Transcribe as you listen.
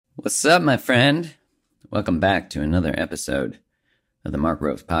What's up, my friend? Welcome back to another episode of the Mark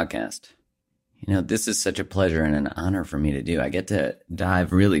Ropes Podcast. This is such a pleasure and an honor for me to do. I get to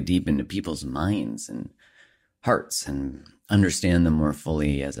dive really deep into people's minds and hearts and understand them more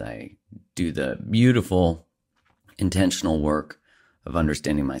fully as I do the beautiful, intentional work of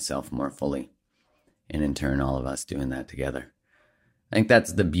understanding myself more fully. And in turn, all of us doing that together. I think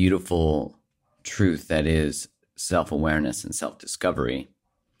that's the beautiful truth that is self-awareness and self-discovery,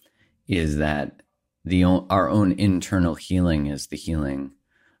 is that our own internal healing is the healing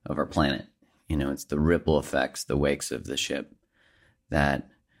of our planet. It's the ripple effects, the wakes of the ship that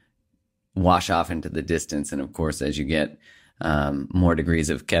wash off into the distance. And of course, as you get more degrees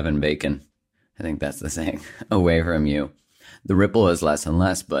of Kevin Bacon, I think that's the saying, away from you, the ripple is less and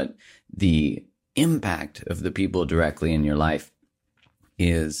less, but the impact of the people directly in your life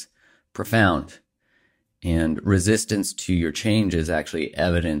is profound. And resistance to your change is actually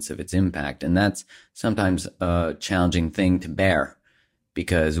evidence of its impact. And that's sometimes a challenging thing to bear,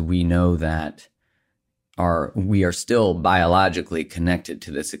 because we know that we are still biologically connected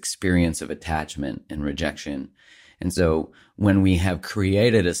to this experience of attachment and rejection. And so when we have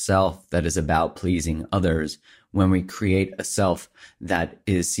created a self that is about pleasing others, when we create a self that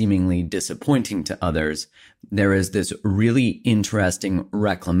is seemingly disappointing to others, there is this really interesting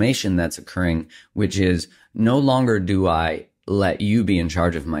reclamation that's occurring, which is no longer do I let you be in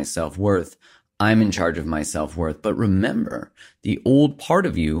charge of my self-worth. I'm in charge of my self-worth. But remember, the old part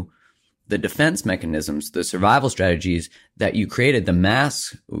of you, the defense mechanisms, the survival strategies that you created, the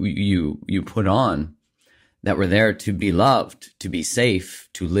masks you put on that were there to be loved, to be safe,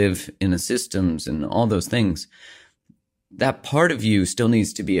 to live in the systems and all those things, that part of you still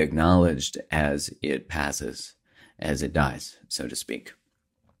needs to be acknowledged as it passes, as it dies, so to speak.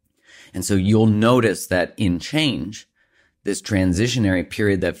 And so you'll notice that in change, this transitionary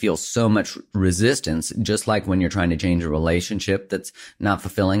period that feels so much resistance, just like when you're trying to change a relationship that's not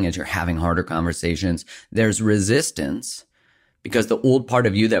fulfilling as you're having harder conversations, there's resistance because the old part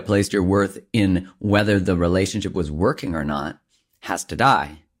of you that placed your worth in whether the relationship was working or not has to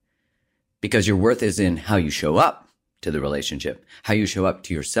die, because your worth is in how you show up to the relationship, how you show up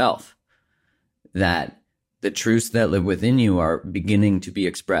to yourself, that the truths that live within you are beginning to be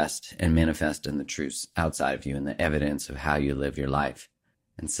expressed and manifest in the truths outside of you and the evidence of how you live your life.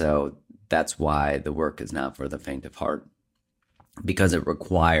 And so that's why the work is not for the faint of heart, because it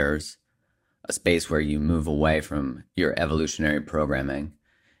requires a space where you move away from your evolutionary programming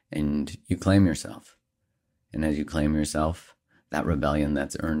and you claim yourself. And as you claim yourself, that rebellion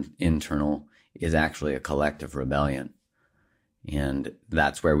that's earned internal is actually a collective rebellion. And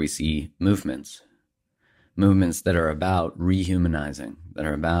that's where we see movements that are about rehumanizing, that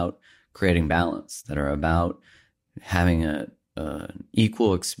are about creating balance, that are about having an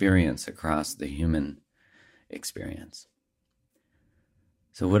equal experience across the human experience.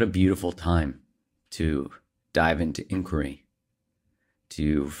 So what a beautiful time to dive into inquiry,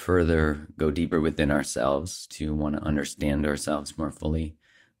 to further go deeper within ourselves, to want to understand ourselves more fully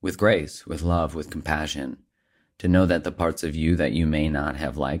with grace, with love, with compassion, to know that the parts of you that you may not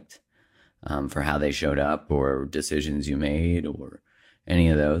have liked for how they showed up or decisions you made or any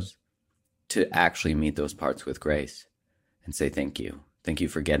of those, to actually meet those parts with grace and say, thank you. Thank you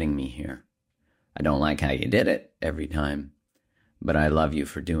for getting me here. I don't like how you did it every time, but I love you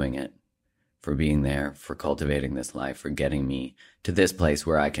for doing it, for being there, for cultivating this life, for getting me to this place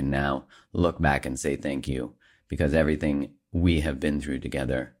where I can now look back and say thank you, because everything we have been through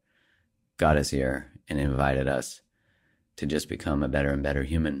together got us here and invited us to just become a better and better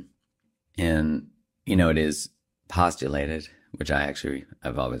human. And, it is postulated, which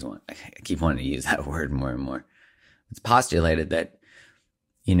I've always wanted, I keep wanting to use that word more and more. It's postulated that,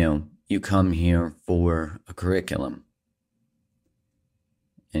 you come here for a curriculum.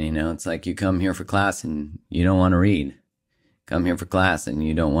 And, it's like you come here for class and you don't want to read. Come here for class and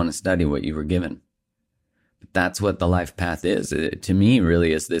you don't want to study what you were given. But that's what the life path is. It, to me,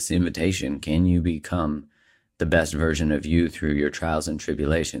 really is this invitation. Can you become the best version of you through your trials and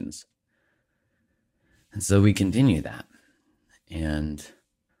tribulations? And so we continue that. And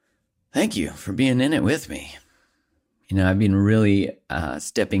thank you for being in it with me. I've been really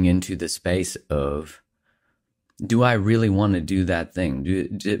stepping into the space of, do I really want to do that thing?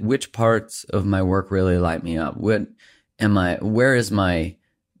 Which parts of my work really light me up? Where is my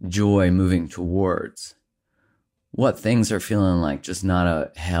joy moving towards? What things are feeling like just not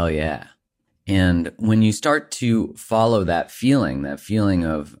a hell yeah? And when you start to follow that feeling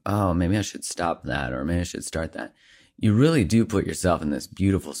of, oh, maybe I should stop that, or maybe I should start that, you really do put yourself in this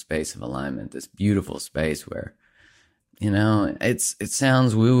beautiful space of alignment, this beautiful space where it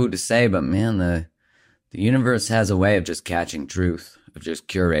sounds woo-woo to say, but man, the universe has a way of just catching truth, of just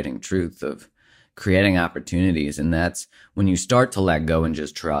curating truth, of creating opportunities. And that's when you start to let go and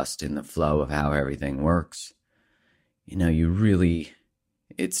just trust in the flow of how everything works.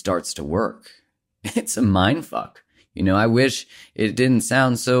 It starts to work. It's a mind fuck. I wish it didn't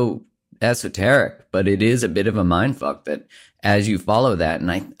sound so esoteric, but it is a bit of a mind fuck that as you follow that.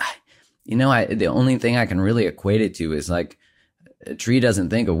 And the only thing I can really equate it to is like a tree doesn't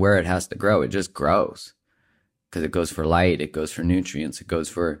think of where it has to grow. It just grows because it goes for light. It goes for nutrients.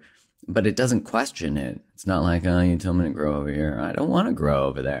 But it doesn't question it. It's not like, oh, you tell me to grow over here. I don't want to grow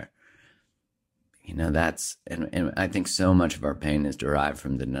over there. And I think so much of our pain is derived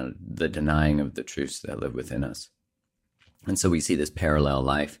from the denying of the truths that live within us. And so we see this parallel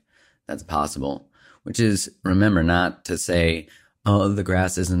life that's possible, which is, remember, not to say, oh, the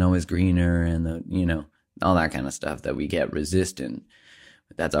grass isn't always greener and all that kind of stuff that we get resistant.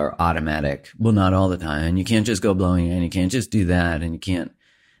 That's our automatic, well, not all the time. And you can't just go blowing in. You can't just do that. And you can't.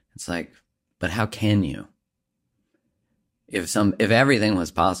 It's like, but how can you? If everything was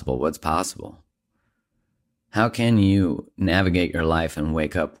possible, what's possible? How can you navigate your life and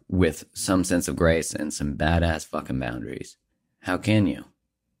wake up with some sense of grace and some badass fucking boundaries? How can you?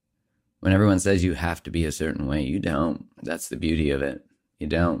 When everyone says you have to be a certain way, you don't. That's the beauty of it. You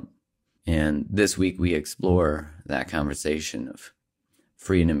don't. And this week we explore that conversation of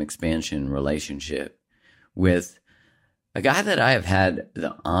freedom, expansion, relationship with a guy that I have had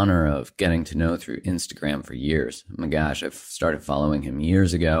the honor of getting to know through Instagram for years. Oh my gosh, I've started following him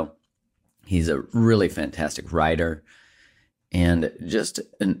years ago. He's a really fantastic writer. And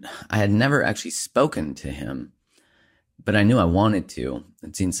I had never actually spoken to him, but I knew I wanted to.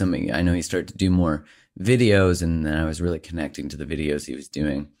 I'd seen something. I know he started to do more videos, and then I was really connecting to the videos he was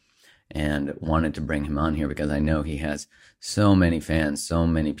doing and wanted to bring him on here because I know he has so many fans, so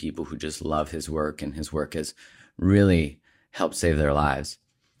many people who just love his work, and his work has really helped save their lives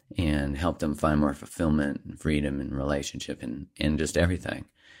and helped them find more fulfillment and freedom and relationship and just everything.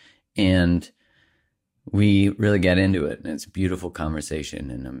 And we really get into it, and it's a beautiful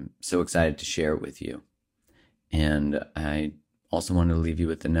conversation, and I'm so excited to share it with you. And I also wanted to leave you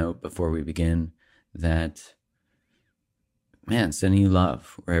with the note before we begin that, man, sending you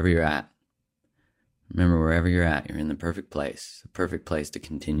love wherever you're at. Remember, wherever you're at, you're in the perfect place to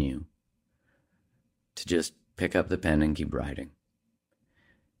continue to just pick up the pen and keep writing.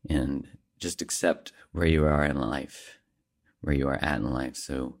 And just accept where you are in life, where you are at in life,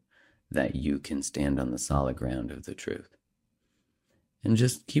 so that you can stand on the solid ground of the truth. And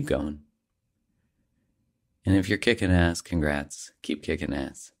just keep going. And if you're kicking ass, congrats. Keep kicking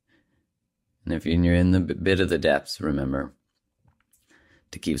ass. And if you're in the bit of the depths, remember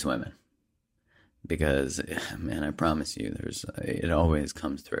to keep swimming. Because, man, I promise you, it always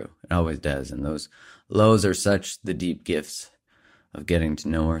comes through. It always does. And those lows are such the deep gifts of getting to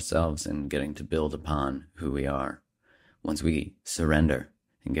know ourselves and getting to build upon who we are once we surrender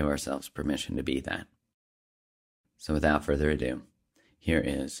and give ourselves permission to be that. So without further ado, here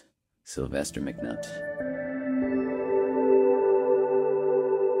is Sylvester McNutt.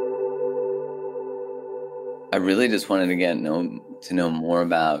 I really just wanted to get to know more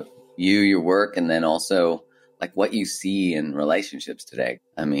about you, your work, and then also like what you see in relationships today.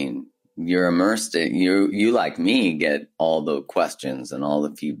 I mean, you're immersed in, you like me get all the questions and all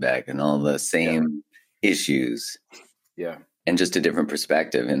the feedback and all the same issues. Yeah. And just a different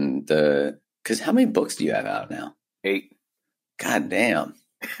perspective. And because how many books do you have out now? 8. God damn.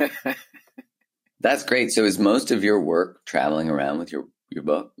 That's great. So is most of your work traveling around with your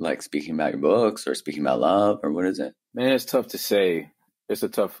book, like speaking about your books or speaking about love, or what is it? Man, it's tough to say. That's a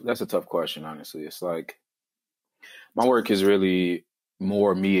tough question, honestly. It's like my work is really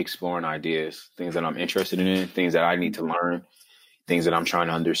more me exploring ideas, things that I'm interested in, things that I need to learn, things that I'm trying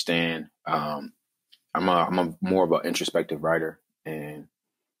to understand. I'm a more of an introspective writer, and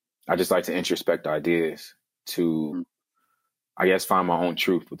I just like to introspect ideas to, I guess, find my own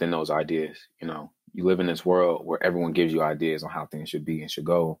truth within those ideas. You live in this world where everyone gives you ideas on how things should be and should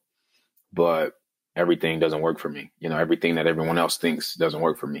go, but everything doesn't work for me. Everything that everyone else thinks doesn't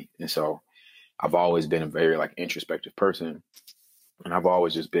work for me. And so I've always been a very introspective person, and I've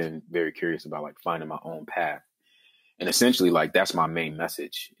always just been very curious about finding my own path. And essentially, that's my main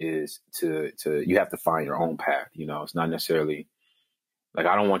message is to you have to find your own path. It's not necessarily I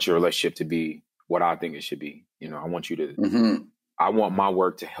don't want your relationship to be what I think it should be. I want you to, I want my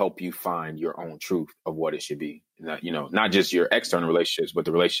work to help you find your own truth of what it should be. Not just your external relationships, but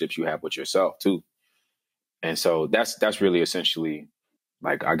the relationships you have with yourself too. And so that's really essentially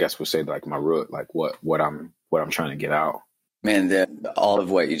I guess we'll say my root, what I'm what I'm trying to get out. Man, all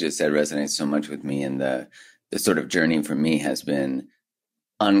of what you just said resonates so much with me. And the sort of journey for me has been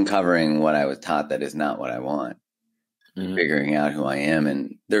uncovering what I was taught that is not what I want, figuring out who I am.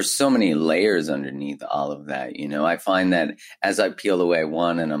 And there's so many layers underneath all of that. You know, I find that as I peel away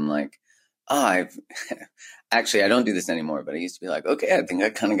one and I'm like, oh, I've actually, I don't do this anymore, but I used to be like, okay, I think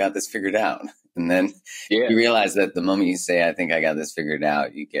I kind of got this figured out. And then you realize that the moment you say, I think I got this figured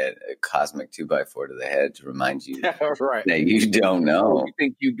out, you get a cosmic 2x4 to the head to remind you right. that you don't know. You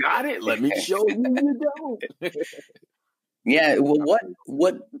think you got it? Let me show you don't. Yeah. Well,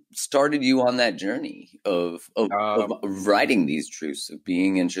 what started you on that journey of writing these truths, of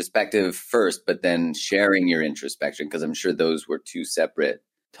being introspective first, but then sharing your introspection? Because I'm sure those were two separate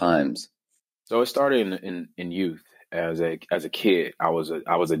times. So it started in youth. As a kid, I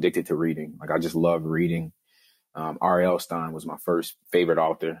was addicted to reading. Like, I just loved reading. R.L. Stine was my first favorite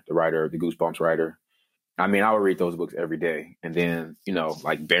author, the writer, the Goosebumps writer. I mean, I would read those books every day. And then, you know,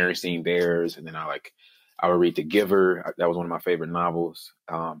 like Berenstain Bears, and then I would read The Giver. That was one of my favorite novels.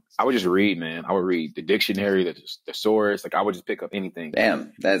 I would just read, man. I would read the dictionary, the thesaurus. Like, I would just pick up anything.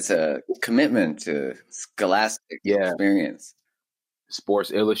 Damn, that's a commitment to scholastic experience.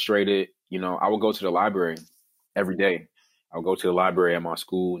 Sports Illustrated. You know, I would go to the library every day. I would go to the library at my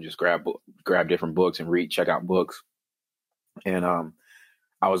school and just grab different books and read, check out books. And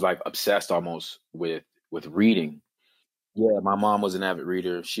I was like obsessed almost with reading. Yeah, my mom was an avid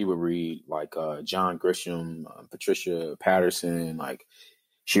reader. She would read like John Grisham, Patricia Patterson. Like,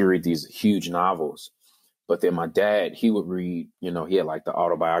 she would read these huge novels. But then my dad, he would read, you know, he had like the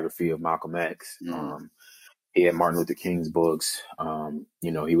autobiography of Malcolm X. He had Martin Luther King's books.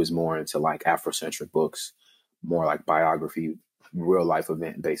 You know, he was more into like Afrocentric books, more like biography, real life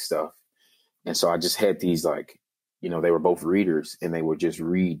event based stuff. And so I just had these, like, you know, they were both readers and they would just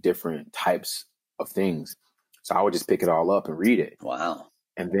read different types of things. So I would just pick it all up and read it. Wow.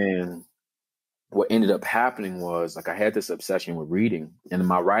 And then what ended up happening was, like, I had this obsession with reading, and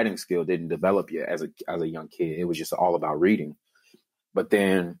my writing skill didn't develop yet as a young kid. It was just all about reading. But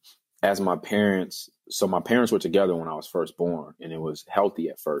then as my parents were together when I was first born, and it was healthy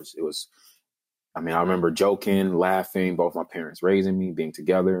at first. It was, I mean, I remember joking, laughing, both my parents raising me, being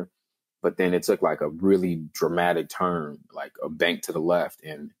together. But then it took like a really dramatic turn, like a bank to the left.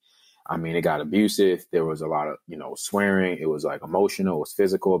 And I mean, it got abusive. There was a lot of, you know, swearing. It was like emotional, it was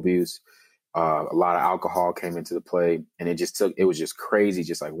physical abuse. A lot of alcohol came into the play, and it was just crazy,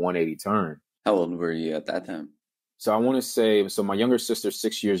 just like 180 turn. How old were you at that time? So I want to say, so my younger sister's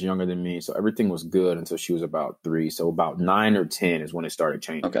 6 years younger than me. So everything was good until she was about 3. So about 9 or 10 is when it started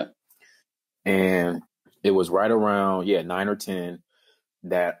changing. Okay. And it was right around, 9 or 10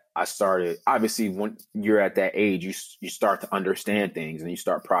 that I started. Obviously, when you're at that age, you start to understand things and you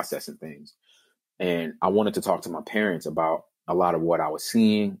start processing things. And I wanted to talk to my parents about a lot of what I was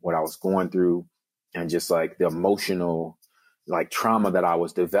seeing, what I was going through, and just like the emotional, like, trauma that I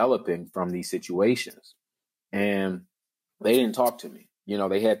was developing from these situations. And they didn't talk to me. You know,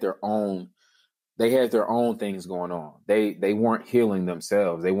 they had their own things going on. They weren't healing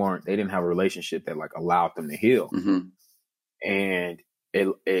themselves. They didn't have a relationship that like allowed them to heal. Mm-hmm. And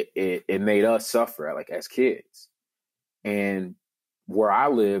it made us suffer, like, as kids. And where I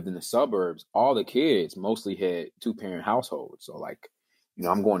lived in the suburbs, all the kids mostly had 2-parent households. So, like, you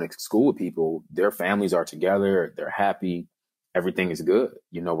know, I'm going to school with people, their families are together, they're happy, everything is good,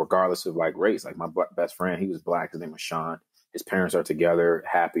 you know, regardless of like race. Like, my best friend, he was Black, his name was Sean. His parents are together,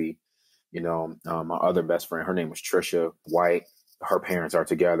 happy. You know, my other best friend, her name was Trisha, white. Her parents are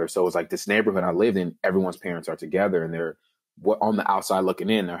together. So it's like this neighborhood I lived in, everyone's parents are together, and they're on the outside looking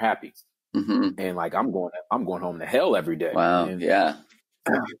in, they're happy. Mm-hmm. And like, I'm going home to hell every day. Wow. And, yeah.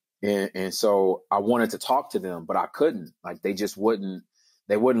 And so I wanted to talk to them, but I couldn't. Like, they wouldn't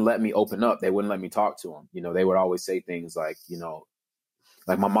let me open up. They wouldn't let me talk to them. You know, they would always say things like, you know,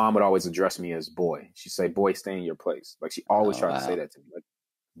 like, my mom would always address me as boy. She'd say, boy, stay in your place. Like, she always tried to say that to me. Like,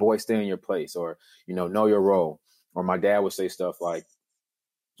 boy, stay in your place, or, you know your role. Or my dad would say stuff like,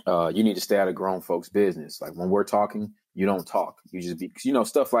 you need to stay out of grown folks' business. Like, when we're talking, you don't talk. You just be, you know,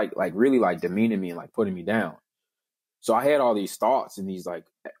 stuff like really like demeaning me and like putting me down. So I had all these thoughts and these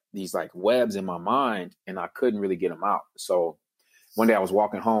webs in my mind, and I couldn't really get them out. So one day I was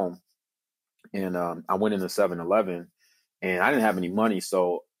walking home, and I went into 7-Eleven, and I didn't have any money.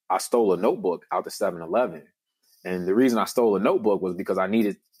 So I stole a notebook out the 7-Eleven. And the reason I stole a notebook was because I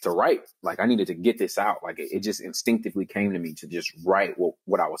needed to write. Like, I needed to get this out. Like, it just instinctively came to me to just write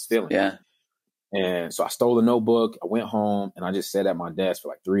what I was feeling. Yeah. And so I stole a notebook. I went home and I just sat at my desk for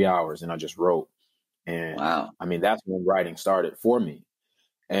like 3 hours and I just wrote. And wow. I mean, that's when writing started for me.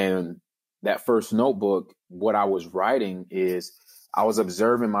 And that first notebook, what I was writing is I was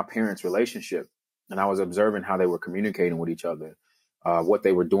observing my parents' relationship, and I was observing how they were communicating with each other, what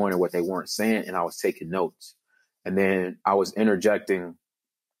they were doing and what they weren't saying. And I was taking notes, and then I was interjecting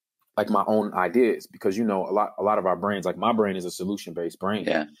like my own ideas, because, you know, a lot of our brains, like my brain is a solution based brain.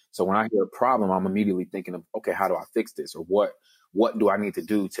 Yeah. So when I hear a problem, I'm immediately thinking of, okay, how do I fix this? Or what do I need to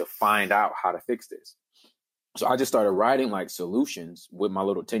do to find out how to fix this? So I just started writing like solutions with my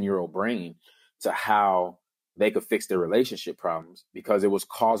little 10-year-old brain to how they could fix their relationship problems, because it was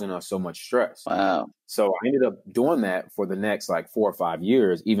causing us so much stress. Wow. So I ended up doing that for the next like 4 or 5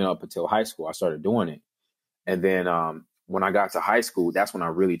 years, even up until high school. I started doing it. And then when I got to high school, that's when I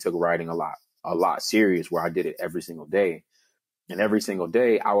really took writing a lot serious, where I did it every single day. And every single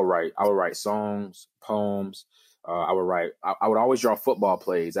day I would write songs, poems. I would always draw football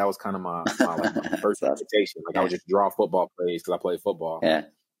plays. That was kind of my first invitation. Like, I would just draw football plays because I played football. Yeah.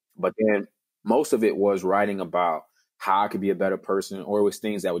 But then most of it was writing about how I could be a better person, or it was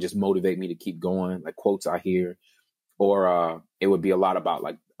things that would just motivate me to keep going, like quotes I hear, or it would be a lot about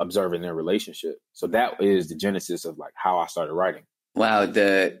like observing their relationship. So that is the genesis of like how I started writing. Wow.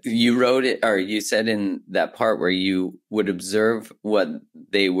 You wrote it, or you said in that part where you would observe what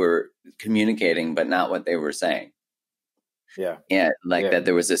they were communicating, but not what they were saying. Yeah. Yeah. That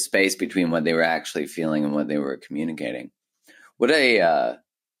there was a space between what they were actually feeling and what they were communicating. What a,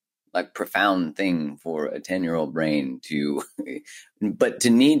 like profound thing for a 10-year-old brain but to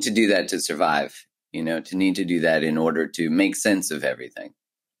need to do that to survive, you know, to need to do that in order to make sense of everything.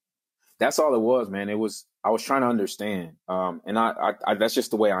 That's all it was, man. I was trying to understand. And I that's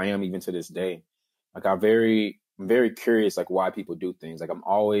just the way I am even to this day. Like, I'm very curious, like, why people do things. Like, I'm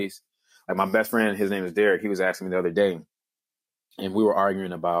always, like, my best friend, his name is Derek. He was asking me the other day, and we were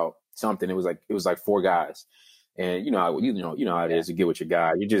arguing about something. It was like 4 guys. And you know how it is. You get with your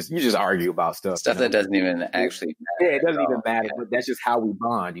guy. You just argue about stuff. That doesn't even actually matter. Yeah, it doesn't even matter. But that's just how we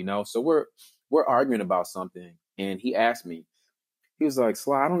bond, you know. So we're arguing about something, and he asked me. He was like,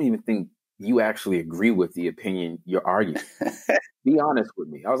 "Sly, I don't even think you actually agree with the opinion you're arguing. Be honest with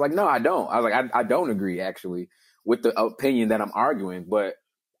me." I was like, "No, I don't." I was like, I don't agree actually with the opinion that I'm arguing, but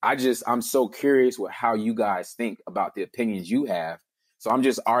I'm so curious with how you guys think about the opinions you have. So I'm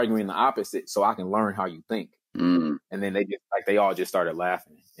just arguing the opposite so I can learn how you think." Mm. And then they all just started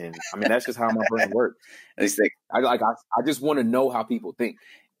laughing. And I mean, that's just how my brain works. I just want to know how people think.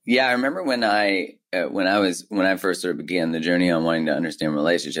 Yeah, I remember when I first sort of began the journey on wanting to understand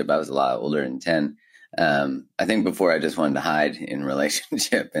relationship. I was a lot older than 10. I think before I just wanted to hide in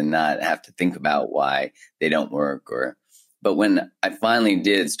relationship and not have to think about why they don't work. But when I finally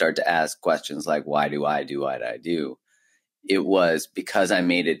did start to ask questions like, why do I do what I do? It was because I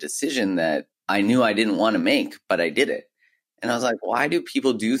made a decision that I knew I didn't want to make, but I did it. And I was like, why do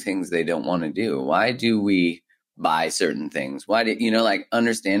people do things they don't want to do? Why do we buy certain things? Why do, like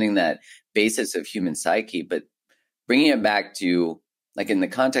understanding that basis of human psyche, but bringing it back to like in the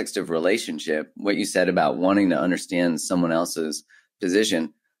context of relationship, what you said about wanting to understand someone else's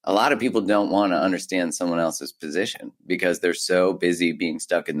position. A lot of people don't want to understand someone else's position because they're so busy being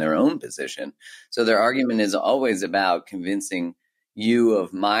stuck in their own position. So their argument is always about convincing you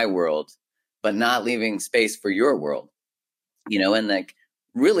of my world, but not leaving space for your world, and like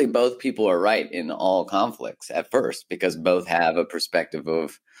really both people are right in all conflicts at first because both have a perspective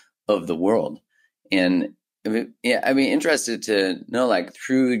of the world. And yeah, I'd be interested to know, like,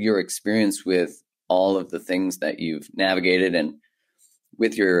 through your experience with all of the things that you've navigated and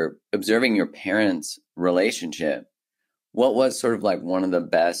with your observing your parents' relationship, what was sort of like one of the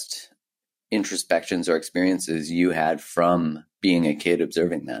best introspections or experiences you had from being a kid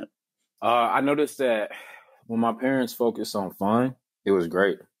observing that? I noticed that when my parents focused on fun, it was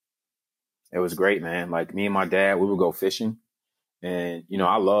great. It was great, man. Like, me and my dad, we would go fishing. And,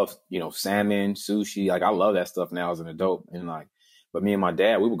 I love, salmon, sushi. Like, I love that stuff now as an adult. And but me and my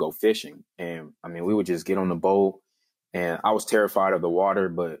dad, we would go fishing. And I mean, we would just get on the boat. And I was terrified of the water,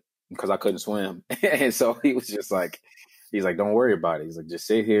 but because I couldn't swim. And so he was just like, he's like, don't worry about it. He's like, just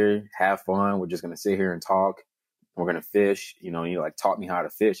sit here, have fun. We're just going to sit here and talk. We're going to fish. He like taught me how to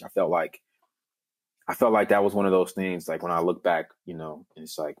fish. I felt like that was one of those things. Like, when I look back,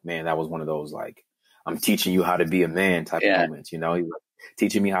 it's like, man, that was one of those, like, I'm teaching you how to be a man type of moments. He was like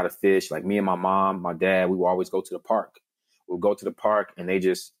teaching me how to fish. Like, me and my mom, my dad, we would always go to the park. We'd go to the park and they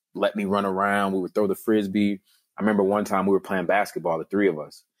just let me run around. We would throw the Frisbee. I remember one time we were playing basketball, the 3 of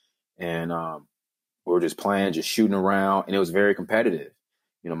us, and we were just playing, just shooting around, and it was very competitive.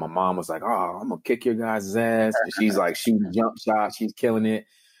 My mom was like, "Oh, I'm gonna kick your guys' ass," and she's like shooting jump shots, she's killing it.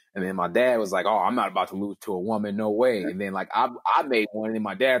 And then my dad was like, oh, I'm not about to lose to a woman. No way. And then like, I made one and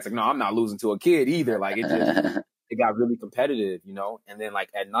my dad's like, no, I'm not losing to a kid either. Like it got really competitive, you know? And then like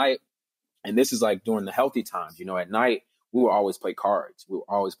at night, and this is like during the healthy times, you know, at night, we would always play cards. We would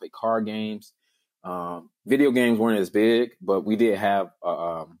always play card games. Video games weren't as big, but we did have,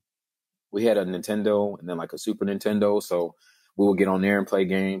 we had a Nintendo and then like a Super Nintendo. So we would get on there and play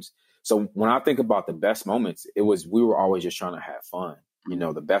games. So when I think about the best moments, we were always just trying to have fun. You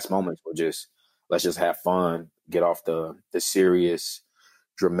know, the best moments were just, let's just have fun, get off the serious,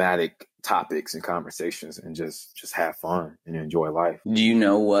 dramatic topics and conversations and just have fun and enjoy life. Do you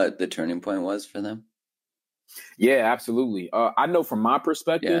know what the turning point was for them? Yeah, absolutely. I know from my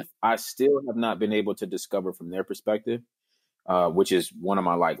perspective, I still have not been able to discover from their perspective, which is one of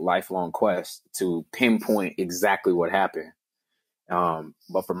my like lifelong quests to pinpoint exactly what happened.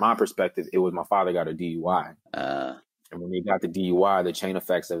 But from my perspective, it was my father got a DUI. And when he got the DUI, the chain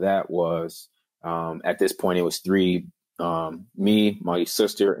effects of that was, at this point, it was three, me, my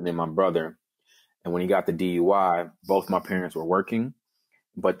sister, and then my brother. And when he got the DUI, both my parents were working.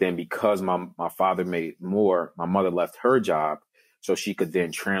 But then because my father made more, my mother left her job so she could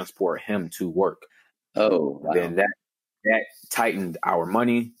then transport him to work. Oh, wow. Then that tightened our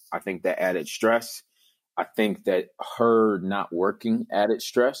money. I think that added stress. I think that her not working added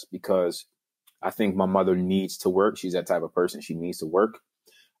stress because I think my mother needs to work. She's that type of person. She needs to work.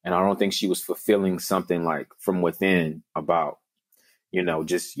 And I don't think she was fulfilling something like from within about, you know,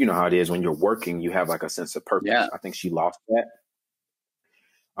 just, you know how it is when you're working, you have like a sense of purpose. Yeah. I think she lost that.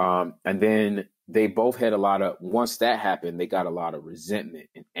 And then they both had once that happened, they got a lot of resentment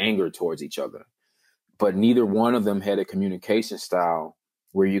and anger towards each other. But neither one of them had a communication style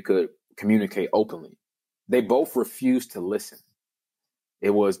where you could communicate openly. They both refused to listen. They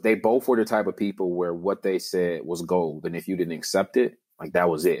both were the type of people where what they said was gold. And if you didn't accept it, like that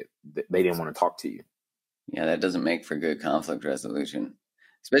was it. They didn't want to talk to you. Yeah, that doesn't make for good conflict resolution,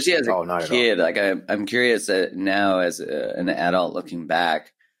 especially as a kid. Like I'm curious that now as an adult looking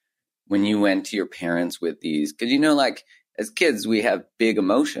back, when you went to your parents with these, because, you know, like as kids, we have big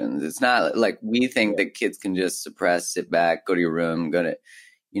emotions. It's not like we think that kids can just suppress, sit back, go to your room,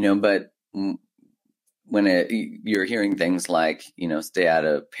 you know, but when you're hearing things like, you know, stay out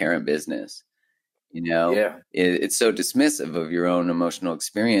of parent business, you know, it's so dismissive of your own emotional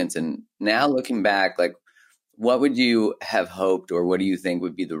experience. And now looking back, like, what would you have hoped, or what do you think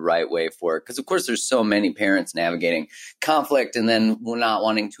would be the right way for it? Because, of course, there's so many parents navigating conflict and then not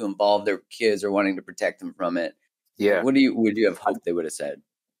wanting to involve their kids or wanting to protect them from it. Yeah. What would you have hoped they would have said?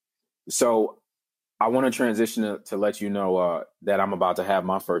 So I want to transition to let you know that I'm about to have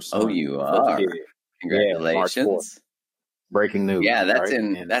my first son. Oh, you are? Kid. Congratulations. Yeah, breaking news. Yeah, that's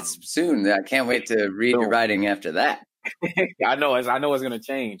right? That's soon. I can't wait to read your writing after that. I know it's going to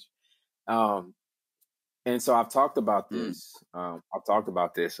change. And so I've talked about this. I've talked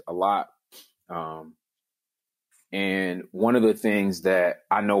about this a lot. And one of the things that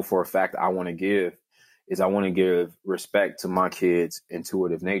I know for a fact I want to give is I want to give respect to my kids'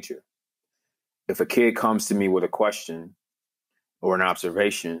 intuitive nature. If a kid comes to me with a question or an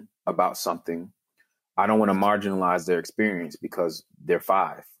observation about something, I don't want to marginalize their experience because they're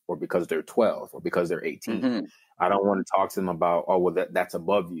 5 or because they're 12 or because they're 18. Mm-hmm. I don't want to talk to them about, oh, well, that's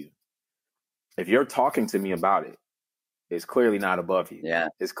above you. If you're talking to me about it, it's clearly not above you. Yeah.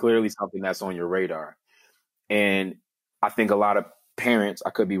 It's clearly something that's on your radar. And I think a lot of parents,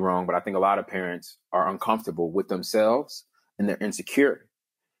 I could be wrong, but I think a lot of parents are uncomfortable with themselves and they're insecure.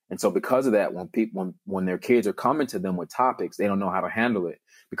 And so because of that, when their kids are coming to them with topics, they don't know how to handle it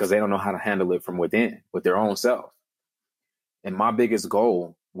because they don't know how to handle it from within, with their own self. And my biggest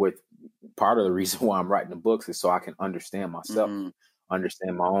goal with part of the reason why I'm writing the books is so I can understand myself,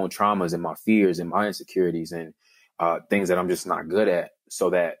 understand my own traumas and my fears and my insecurities and things that I'm just not good at, so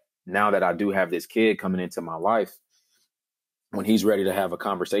that now that I do have this kid coming into my life, when he's ready to have a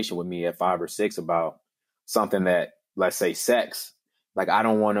conversation with me at 5 or 6 about something that, let's say, sex, like I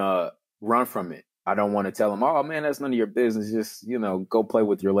don't want to run from it. I don't want to tell him, oh, man, that's none of your business. Just, go play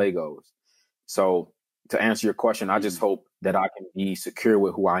with your Legos. So to answer your question, I just hope that I can be secure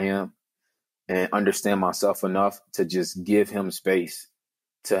with who I am and understand myself enough to just give him space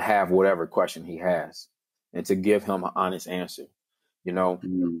to have whatever question he has and to give him an honest answer. I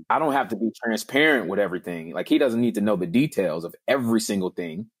don't have to be transparent with everything. Like, he doesn't need to know the details of every single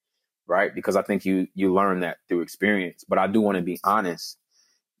thing, right? Because I think you learn that through experience. But I do want to be honest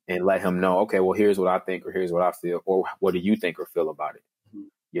and let him know, okay, well, here's what I think, or here's what I feel, or what do you think or feel about it?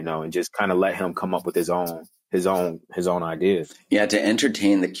 And just kind of let him come up with his own ideas. Yeah, to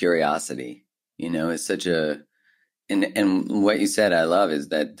entertain the curiosity, is And what you said, I love, is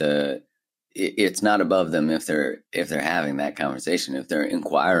that it's not above them if they're having that conversation, if they're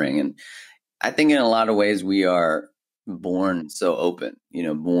inquiring. And I think in a lot of ways we are born so open,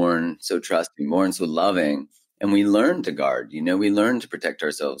 born so trusting, born so loving, and we learn to guard. We learn to protect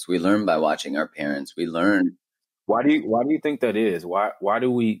ourselves. We learn by watching our parents. We learn. Why do you think that is? Why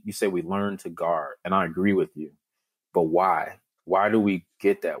do you say we learn to guard? And I agree with you, but why? Why do we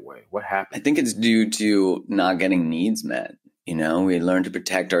get that way? What happened? I think it's due to not getting needs met. We learn to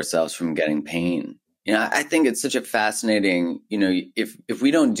protect ourselves from getting pain. I think it's such a fascinating, if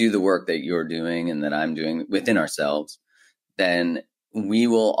we don't do the work that you're doing and that I'm doing within ourselves, then we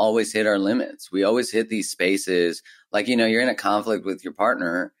will always hit our limits. We always hit these spaces. Like, you're in a conflict with your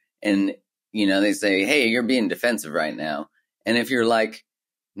partner and, they say, hey, you're being defensive right now. And if you're like,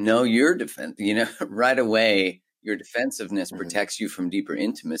 no, you're right away, your defensiveness protects you from deeper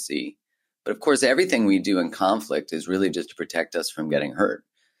intimacy. But of course, everything we do in conflict is really just to protect us from getting hurt.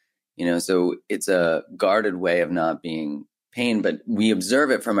 So it's a guarded way of not being pain, but we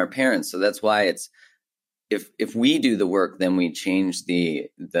observe it from our parents. So that's why it's, if we do the work, then we change the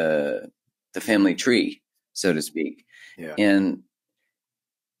family tree, so to speak. Yeah. And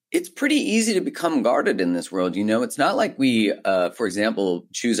it's pretty easy to become guarded in this world. It's not like we, for example,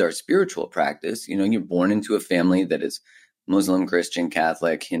 choose our spiritual practice. You're born into a family that is Muslim, Christian,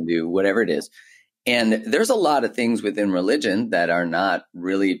 Catholic, Hindu, whatever it is. And there's a lot of things within religion that are not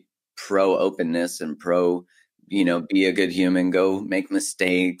really pro openness and pro, be a good human, go make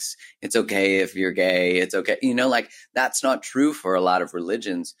mistakes. It's okay if you're gay. It's okay. That's not true for a lot of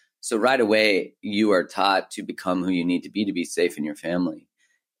religions. So right away, you are taught to become who you need to be safe in your family.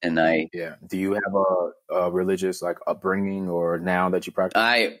 And do you have a religious upbringing, or now that you practice?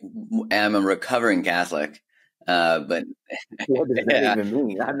 I am a recovering Catholic. But what does that even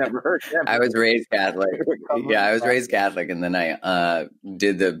mean? I never heard that. I was raised Catholic. Yeah, I was raised Catholic, and then I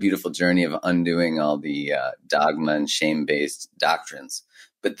did the beautiful journey of undoing all the dogma and shame-based doctrines.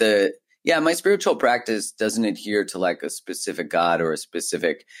 But my spiritual practice doesn't adhere to a specific God or a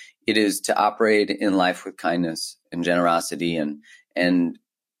specific. It is to operate in life with kindness and generosity, and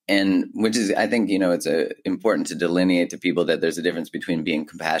which is, I think, it's important to delineate to people that there's a difference between being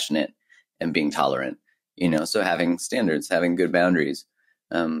compassionate and being tolerant. So having standards, having good boundaries.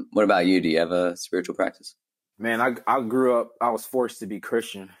 What about you? Do you have a spiritual practice? Man, I grew up, I was forced to be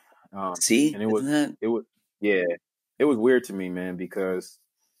Christian. See? And it was weird to me, man, because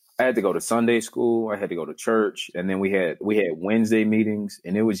I had to go to Sunday school, I had to go to church, and then we had Wednesday meetings,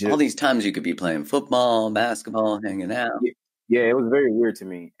 and it was just all these times you could be playing football, basketball, hanging out. Yeah, it was very weird to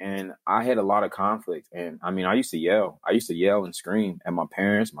me. And I had a lot of conflict. And I mean, I used to yell and scream at my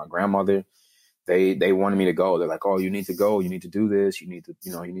parents, my grandmother. They wanted me to go. They're like, oh, you need to go. You need to do this. You need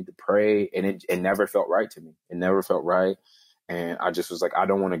to pray. And it never felt right to me. It never felt right. And I just was like, I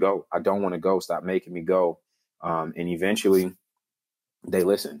don't want to go. I don't want to go. Stop making me go. And eventually they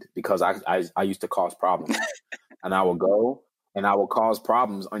listened, because I used to cause problems. And I would go and I would cause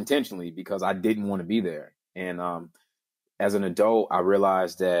problems intentionally because I didn't want to be there. And as an adult, I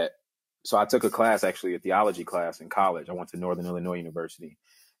realized that. So I took a class, actually a theology class in college. I went to Northern Illinois University.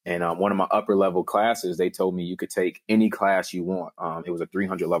 And one of my upper level classes, they told me you could take any class you want. It was a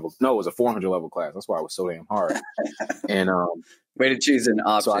 300 level. No, it was a 400 level class. That's why it was so damn hard. And way to choose an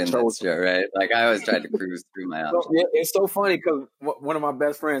option, so I chose, right? Like I always tried to cruise through my options. So, yeah, it's so funny because one of my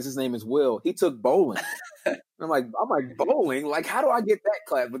best friends, his name is Will. He took bowling. I'm like bowling. Like, how do I get that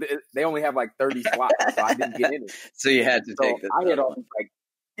class? But they only have 30 slots, so I didn't get in it. So you had to take this. I had all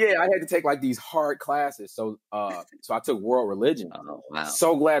I had to take these hard classes. So I took world religion. Oh, wow.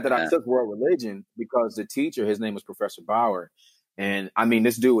 So glad that I took world religion, because the teacher, his name was Professor Bauer. And I mean,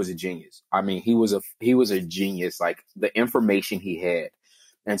 this dude was a genius. I mean, he was a genius, the information he had.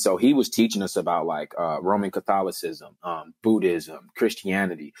 And so he was teaching us about Roman Catholicism, Buddhism,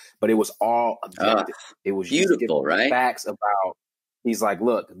 Christianity, but it was all objective. It was beautiful, right? Facts about. He's like,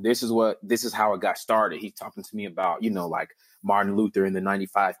 look, this is how it got started. He's talking to me about, Martin Luther and the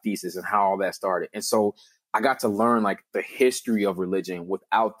 95 Thesis and how all that started. And so I got to learn the history of religion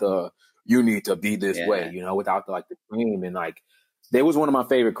without the, you need to be this way, without the dream. And there was one of my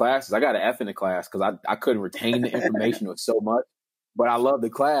favorite classes. I got an F in the class because I couldn't retain the information of so much, but I loved the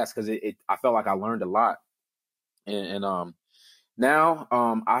class because I felt like I learned a lot. And now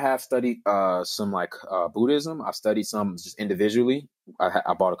I have studied some Buddhism. I've studied some just individually.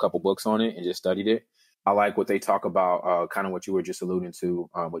 I bought a couple books on it and just studied it. I like what they talk about, kind of what you were just alluding to,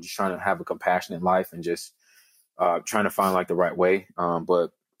 but just trying to have a compassionate life and just trying to find the right way.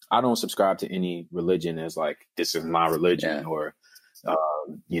 But I don't subscribe to any religion as this is my religion or,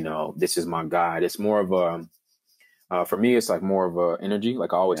 this is my God. It's more of For me, it's like more of a energy.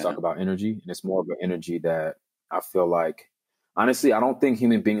 Like I always Yeah. talk about energy, and it's more of an energy that I feel like, honestly, I don't think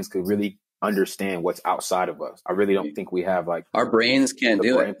human beings could really understand what's outside of us. I really don't think we have like Our brains can't the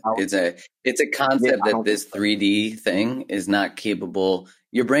do it. brain power. It's a Yeah, concept I that don't think this so. 3D thing is not capable.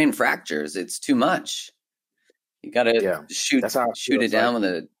 Your brain fractures. It's too much. You got to Yeah, shoot that's how I feel. shoot it It's like, down with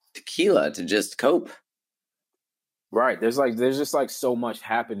a tequila to just cope. right. There's just like so much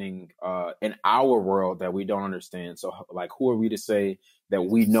happening in our world that we don't understand. So like, who are we to say that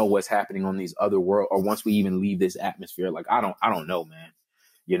we know what's happening on these other world, or once we even leave this atmosphere? Like, I don't know, man.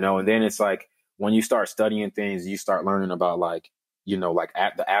 And then it's like when you start studying things, you start learning about like, like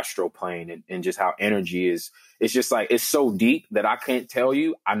at the astral plane, and just how energy is. It's just like, it's so deep that I can't tell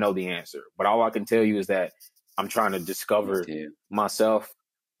you I know the answer, but all I can tell you is that I'm trying to Me discover too. myself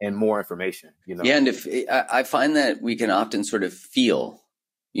and more information. Yeah, and if I find that we can often sort of feel,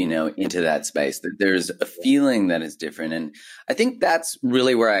 into that space, that there's a feeling that is different. And I think that's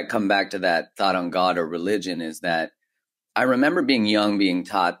really where I come back to that thought on God or religion, is that I remember being young, being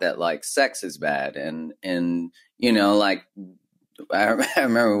taught that like sex is bad. And like I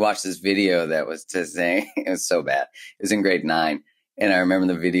remember we watched this video that was to say it was so bad. It was in grade 9. And I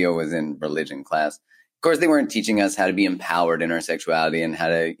remember the video was in religion class. Of course, they weren't teaching us how to be empowered in our sexuality and how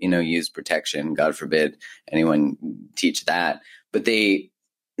to, use protection. God forbid anyone teach that. But they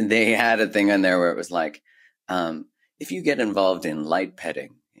had a thing on there where it was like, if you get involved in light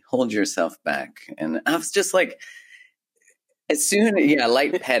petting, hold yourself back. And I was just like,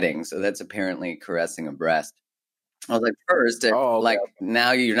 light petting. So that's apparently caressing a breast. I was like, first, Oh, okay. like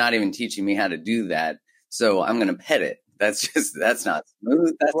now you're not even teaching me how to do that. So I'm going to pet it. That's not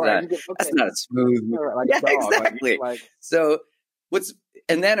smooth. Right. That's not a smooth. Like Yeah, a dog. exactly. So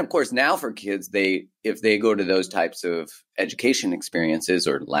and then of course now for kids, if they go to those types of education experiences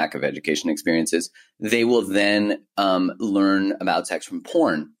or lack of education experiences, they will then learn about sex from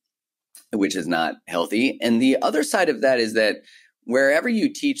porn, which is not healthy. And the other side of that is that wherever you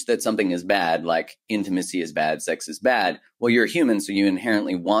teach that something is bad, like intimacy is bad, sex is bad, well, you're human, so you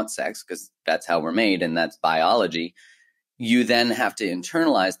inherently want sex because that's how we're made and that's biology. You then have to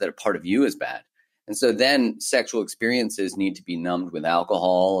internalize that a part of you is bad. And so then sexual experiences need to be numbed with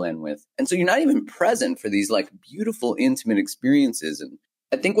alcohol and so you're not even present for these like beautiful, intimate experiences. And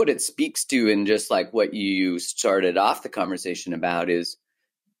I think what it speaks to, and just like what you started off the conversation about, is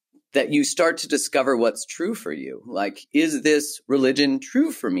that you start to discover what's true for you. Like, is this religion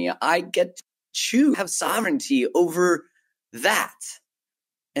true for me? I get to choose, have sovereignty over that.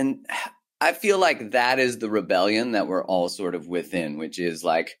 And I feel like that is the rebellion that we're all sort of within, which is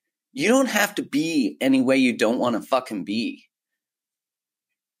like, you don't have to be any way you don't want to fucking be.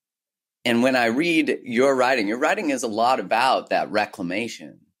 And when I read your writing is a lot about that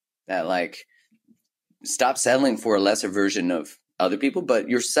reclamation, that like, stop settling for a lesser version of other people, but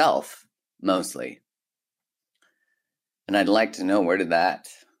yourself mostly. And I'd like to know where did that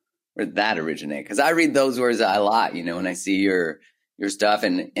originate? Because I read those words a lot, when I see your stuff,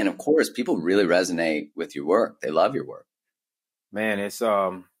 and of course people really resonate with your work. They love your work. Man, it's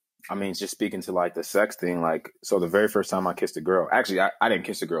just speaking to like the sex thing, like, so the very first time I kissed a girl, actually I didn't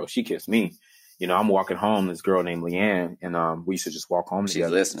kiss a girl, she kissed me. I'm walking home, this girl named Leanne, and we used to just walk home together.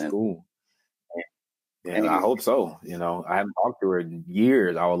 She's listening. To school. Yeah, I hope so. I haven't talked to her in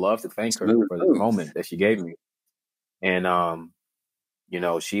years. I would love to thank her for the moment that she gave me. And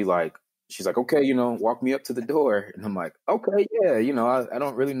she's like, okay, walk me up to the door. And I'm like, okay, yeah, I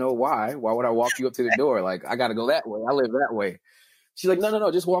don't really know why. Why would I walk you up to the door? Like, I got to go that way. I live that way. She's like,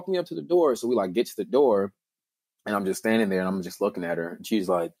 no, just walk me up to the door. So we like get to the door, and I'm just standing there and I'm just looking at her. And she's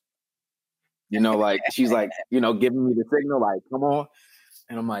like, she's like, giving me the signal, like, come on.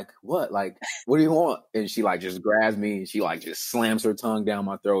 And I'm like, what? Like, what do you want? And she like just grabs me and she like just slams her tongue down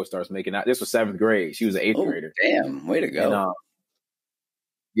my throat, starts making out. This was 7th grade. She was an 8th grader. Damn, way to go. And,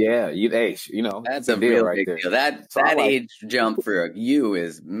 yeah, that's a real right big there. deal. That age jump for you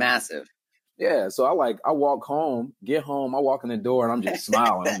is massive. Yeah. So I get home, I walk in the door and I'm just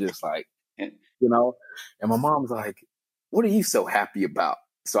smiling. I'm just like, and my mom's like, what are you so happy about?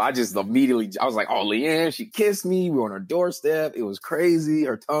 So I just immediately, I was like, oh, Leanne, she kissed me. We were on her doorstep. It was crazy.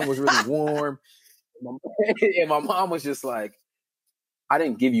 Her tongue was really warm. And my mom was just like, I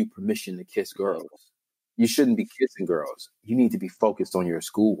didn't give you permission to kiss girls. You shouldn't be kissing girls. You need to be focused on your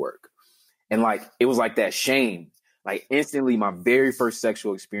schoolwork. And like, it was like that shame. Like instantly, my very first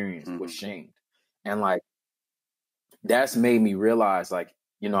sexual experience was shamed. And like, that's made me realize like,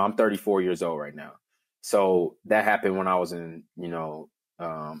 I'm 34 years old right now. So that happened when I was in,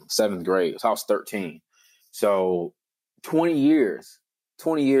 7th grade. So I was 13. So 20 years,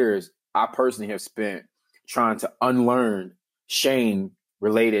 I personally have spent trying to unlearn shame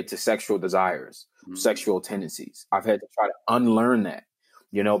related to sexual desires, sexual tendencies. I've had to try to unlearn that,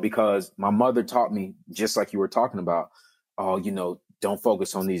 because my mother taught me, just like you were talking about, don't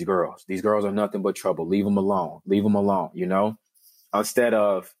focus on these girls. These girls are nothing but trouble. Leave them alone. Leave them alone, instead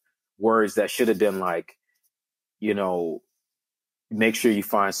of words that should have been like, make sure you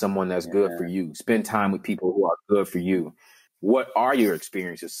find someone that's good for you. Spend time with people who are good for you. What are your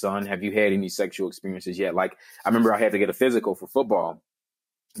experiences, son? Have you had any sexual experiences yet? Like, I remember I had to get a physical for football.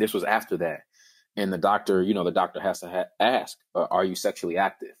 This was after that. And the doctor has to ask, are you sexually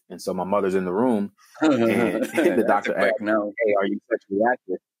active? And so my mother's in the room and the doctor asked, no. Hey, are you sexually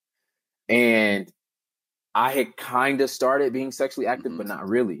active? And I had kind of started being sexually active, but not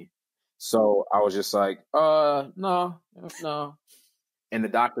really. So I was just like, no. And the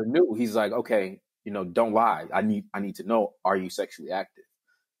doctor knew. He's like, okay, don't lie. I need to know, are you sexually active?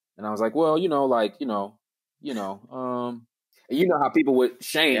 And I was like, well, and you know how people with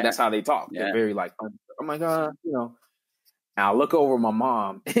shame, that's how they talk. Yeah. They're very like, I'm like, And I look over my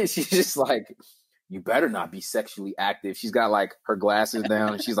mom and she's just like, you better not be sexually active. She's got like her glasses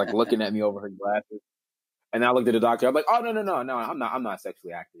down and she's like looking at me over her glasses. And I looked at the doctor. I'm like, oh, no, I'm not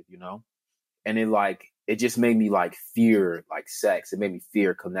sexually active, And it just made me like fear like sex. It made me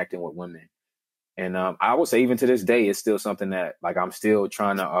fear connecting with women. And I would say even to this day, it's still something that like I'm still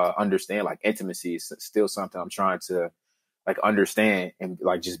trying to understand. Like intimacy is still something I'm trying to like understand and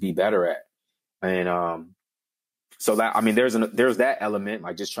like just be better at. And so that, I mean, there's that element,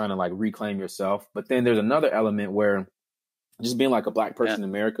 like just trying to like reclaim yourself. But then there's another element where just being like a Black person in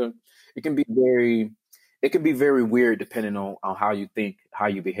America, it can be very weird depending on how you think, how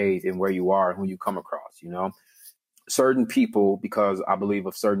you behave, and where you are and who you come across, Certain people, because I believe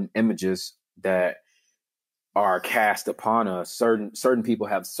of certain images that are cast upon us, certain people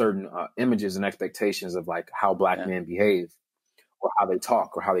have certain images and expectations of like how Black men behave or how they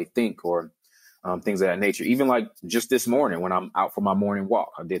talk or how they think or things of that nature. Even like just this morning when I'm out for my morning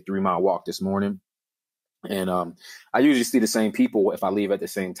walk, I did 3-mile walk this morning. And I usually see the same people if I leave at the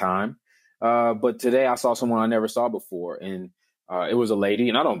same time. But today I saw someone I never saw before. And it was a lady,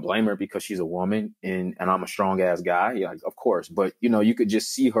 and I don't blame her because she's a woman and I'm a strong ass guy. Yeah, of course. But, you could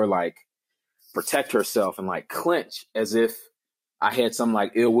just see her like protect herself and like clench as if I had some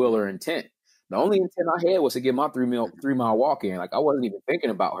like ill will or intent. The only intent I had was to get my 3-mile walk in. Like I wasn't even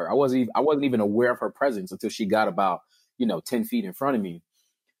thinking about her. I wasn't even aware of her presence until she got about, 10 feet in front of me.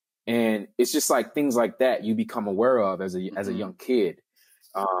 And it's just like things like that you become aware of as a young kid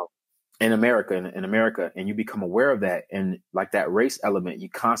in America, and you become aware of that. And like that race element, you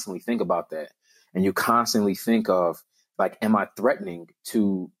constantly think about that. And you constantly think of like, am I threatening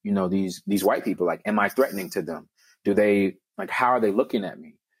to, these white people? Like, am I threatening to them? How are they looking at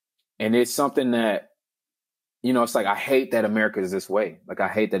me? And it's something that, it's like, I hate that America is this way. Like, I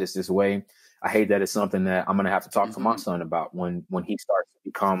hate that it's this way. I hate that it's something that I'm going to have to talk to my son about when he starts to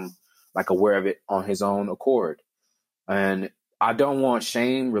become like aware of it on his own accord. And I don't want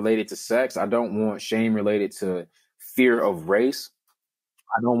shame related to sex. I don't want shame related to fear of race.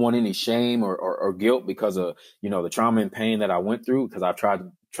 I don't want any shame or guilt because of, the trauma and pain that I went through because I've tried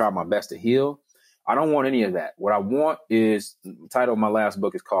my best to heal. I don't want any of that. What I want is, the title of my last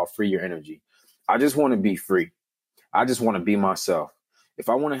book is called Free Your Energy. I just want to be free. I just want to be myself. If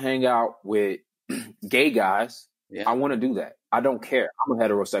I want to hang out with gay guys, I want to do that. I don't care. I'm a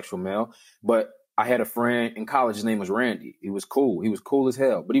heterosexual male, but I had a friend in college. His name was Randy. He was cool. He was cool as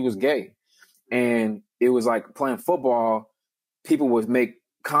hell, but he was gay. And it was like playing football. People would make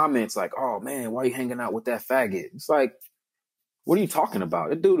comments like, oh man, why are you hanging out with that faggot? It's like, what are you talking about?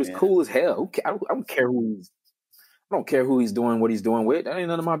 That dude is cool as hell. I don't care I don't care who he's doing, what he's doing with. That ain't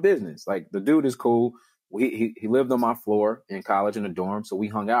none of my business. Like, the dude is cool. He lived on my floor in college in the dorm, so we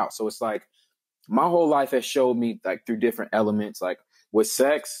hung out. So it's like, my whole life has showed me like through different elements, like with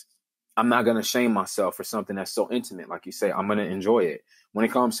sex, I'm not going to shame myself for something that's so intimate. Like you say, I'm going to enjoy it. When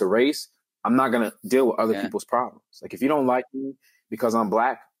it comes to race, I'm not going to deal with other people's problems. Like, if you don't like me because I'm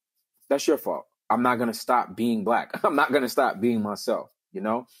Black, that's your fault. I'm not going to stop being Black. I'm not going to stop being myself.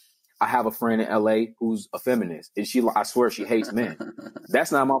 I have a friend in LA who's a feminist, and I swear she hates men.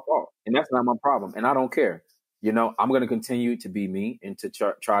 That's not my fault. And that's not my problem. And I don't care. I'm going to continue to be me and to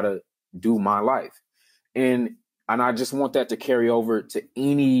try to do my life. And I just want that to carry over to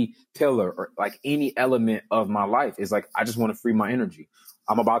any pillar or like any element of my life. Is like, I just want to free my energy.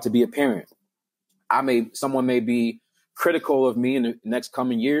 I'm about to be a parent. Someone may be critical of me in the next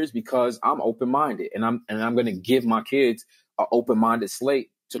coming years because I'm open-minded, and I'm going to give my kids an open-minded slate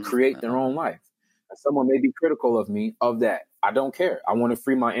to create their own life. And someone may be critical of me of that. I don't care. I want to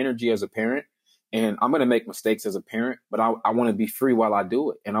free my energy as a parent, And I'm going to make mistakes as a parent, but I want to be free while I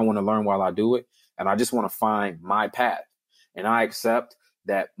do it. And I want to learn while I do it. And I just want to find my path. And I accept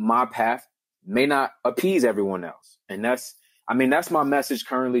that my path may not appease everyone else. And that's my message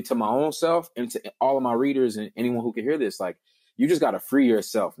currently to my own self and to all of my readers and anyone who can hear this. Like, you just got to free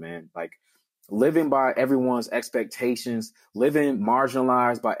yourself, man. Like, living by everyone's expectations, living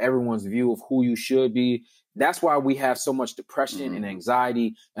marginalized by everyone's view of who you should be. That's why we have so much depression and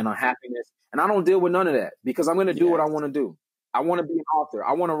anxiety and unhappiness. And I don't deal with none of that because I'm going to do what I want to do. I want to be an author.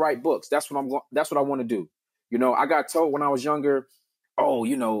 I want to write books. That's what I want to do. You know, I got told when I was younger, oh,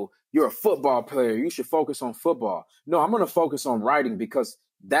 you know, you're a football player. You should focus on football. No, I'm going to focus on writing because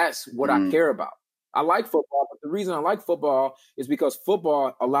that's what I care about. I like football, but the reason I like football is because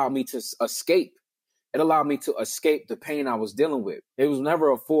football allowed me to escape. It allowed me to escape the pain I was dealing with. It was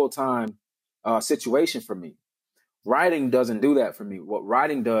never a full-time situation for me. Writing doesn't do that for me. What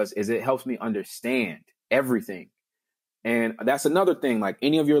writing does is it helps me understand everything. And that's another thing. Like,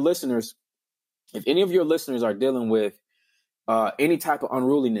 any of your listeners, if any of your listeners are dealing with any type of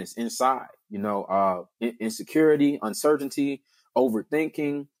unruliness inside, you know, insecurity, uncertainty,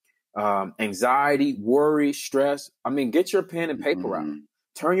 overthinking, anxiety, worry, stress. I mean, get your pen and paper out.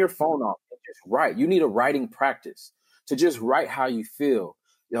 Turn your phone off and just write. You need a writing practice to just write how you feel.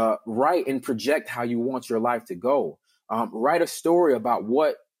 Write and project how you want your life to go. Write a story about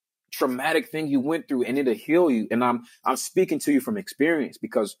what traumatic thing you went through, and it'll heal you. And I'm speaking to you from experience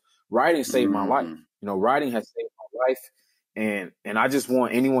because writing saved my life. You know, writing has saved my life. And I just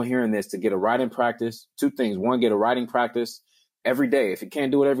want anyone hearing this to get a writing practice. Two things. One, get a writing practice every day. If you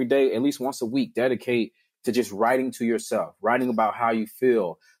can't do it every day, at least once a week, dedicate to just writing to yourself, writing about how you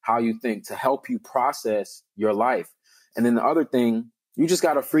feel, how you think, to help you process your life. And then the other thing, you just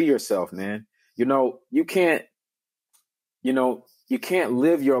got to free yourself, man. You know, you can't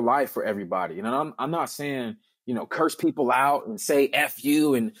live your life for everybody. You know, I'm not saying, you know, curse people out and say F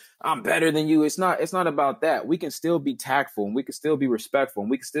you and I'm better than you. It's not about that. We can still be tactful and we can still be respectful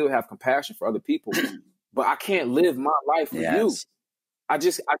and we can still have compassion for other people. But I can't live my life for you. I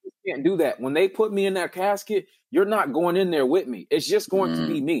just can't do that. When they put me in that casket, you're not going in there with me. It's just going to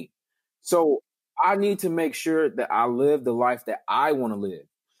be me. So I need to make sure that I live the life that I want to live.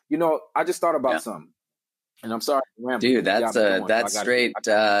 You know, I just thought about something. And I'm sorry, dude, that's straight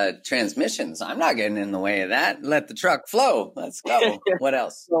transmissions. I'm not getting in the way of that. Let the truck flow. Let's go. What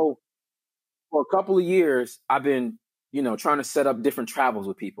else? So for a couple of years, I've been, you know, trying to set up different travels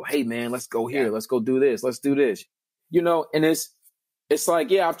with people. Hey, man, let's go here. Let's go do this. Let's do this. You know, and it's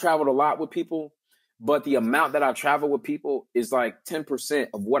like, yeah, I've traveled a lot with people, but the amount that I've traveled with people is like 10%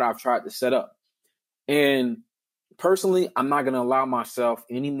 of what I've tried to set up. And personally, I'm not going to allow myself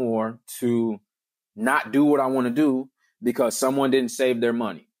anymore to not do what I want to do because someone didn't save their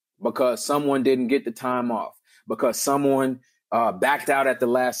money, because someone didn't get the time off, because someone backed out at the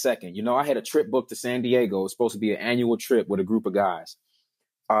last second. You know, I had a trip booked to San Diego. It was supposed to be an annual trip with a group of guys.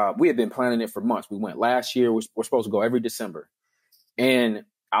 We had been planning it for months. We went last year. We're supposed to go every December. And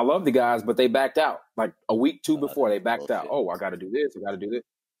I love the guys, but they backed out like a week, two before they backed out. Oh, I got to do this. I got to do this.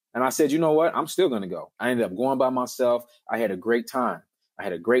 And I said, you know what? I'm still going to go. I ended up going by myself. I had a great time.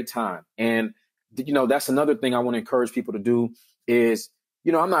 And, you know, that's another thing I want to encourage people to do is,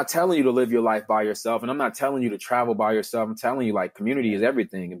 you know, I'm not telling you to live your life by yourself, and I'm not telling you to travel by yourself. I'm telling you, like, community is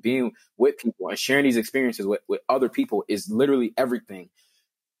everything, and being with people and sharing these experiences with other people is literally everything.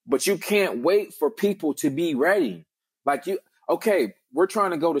 But you can't wait for people to be ready. Like, okay, we're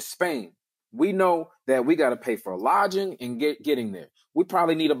trying to go to Spain. We know that we got to pay for lodging and getting there. We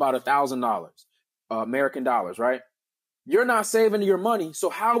probably need about $1,000 American dollars, right? You're not saving your money. So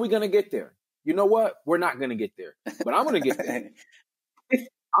how are we going to get there? You know what? We're not going to get there, but I'm going to get there.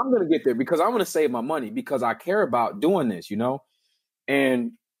 I'm going to get there because I'm going to save my money because I care about doing this, you know?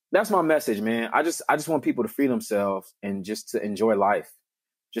 And that's my message, man. I just want people to free themselves and just to enjoy life.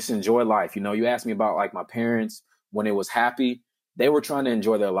 Just enjoy life. You know, you asked me about like my parents when they was happy, they were trying to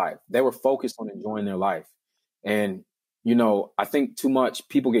enjoy their life. They were focused on enjoying their life. And, you know, I think too much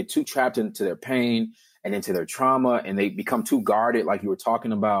people get too trapped into their pain and into their trauma and they become too guarded, like you were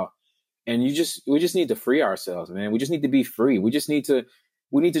talking about. And we just need to free ourselves, man. We just need to be free. We need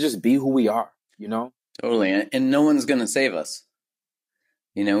to just be who we are, you know? Totally. And no one's going to save us.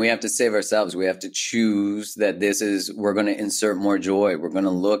 You know, we have to save ourselves. We have to choose that we're going to insert more joy. We're going to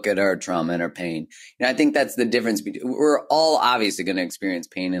look at our trauma and our pain. You know, I think that's the difference we're all obviously going to experience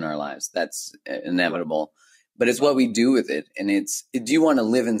pain in our lives. That's inevitable, but it's what we do with it. And do you want to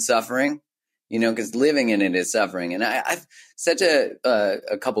live in suffering? You know, because living in it is suffering. And I've said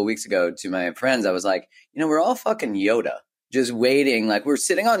a couple of weeks ago to my friends, I was like, you know, we're all fucking Yoda. just waiting. Like we're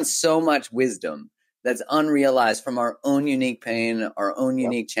sitting on so much wisdom that's unrealized from our own unique pain, our own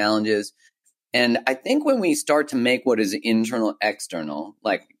unique challenges. And I think when we start to make what is internal external,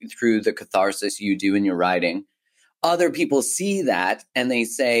 like through the catharsis you do in your writing, other people see that and they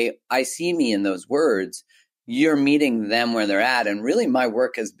say, I see me in those words. You're meeting them where they're at. And really my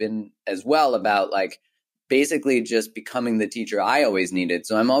work has been as well about like basically just becoming the teacher I always needed.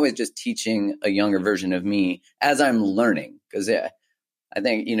 So I'm always just teaching a younger version of me as I'm learning. Because I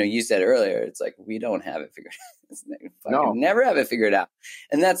think, you said earlier, it's like we don't have it figured out. No. Never have it figured out.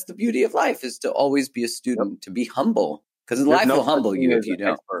 And that's the beauty of life, is to always be a student, to be humble. Because life will humble you if you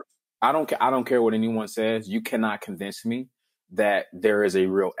don't. Expert. I don't care what anyone says. You cannot convince me that there is a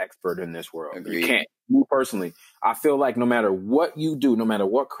real expert in this world. Agreed. You can't. Me personally, I feel like no matter what you do, no matter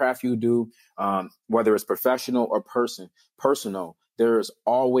what craft you do, whether it's professional or personal, there is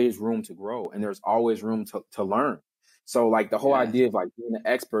always room to grow and there's always room to learn. So like the whole idea of like being an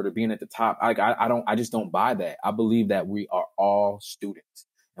expert or being at the top, I just don't buy that. I believe that we are all students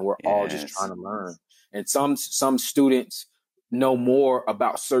and we're all just trying to learn. And some students know more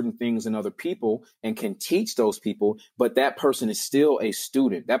about certain things than other people and can teach those people, but that person is still a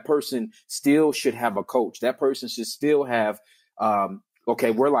student. That person still should have a coach. That person should still have,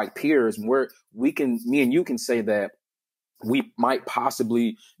 we're like peers, and me and you can say that we might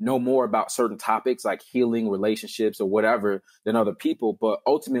possibly know more about certain topics like healing, relationships, or whatever than other people, but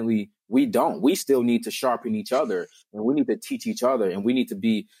ultimately we don't. We still need to sharpen each other, and we need to teach each other, and we need to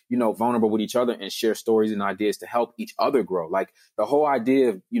be, vulnerable with each other and share stories and ideas to help each other grow. Like the whole idea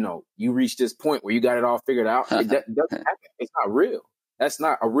of, you reach this point where you got it all figured out. It doesn't happen. It's not real. That's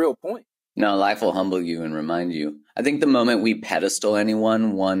not a real point. No, life will humble you and remind you. I think the moment we pedestal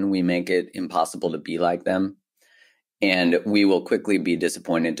anyone, we make it impossible to be like them. And we will quickly be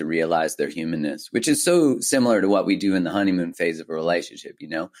disappointed to realize their humanness, which is so similar to what we do in the honeymoon phase of a relationship. We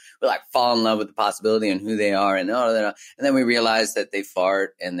like fall in love with the possibility and who they are, and then we realize that they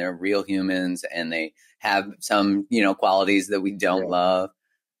fart and they're real humans and they have some, qualities that we don't love.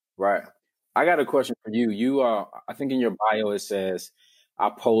 Right. I got a question for you. You I think in your bio it says, I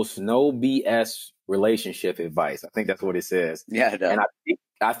post no BS relationship advice. I think that's what it says. Yeah, it does. And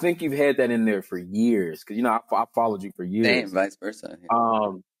I think you've had that in there for years because, I followed you for years. Same, vice versa.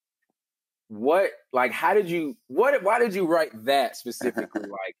 Yeah. Why did you write that specifically?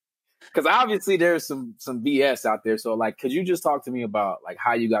 Because obviously there's some BS out there. So could you just talk to me about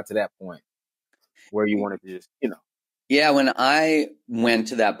how you got to that point where you wanted to just, Yeah, when I went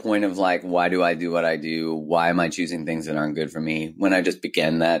to that point of why do I do what I do? Why am I choosing things that aren't good for me? When I just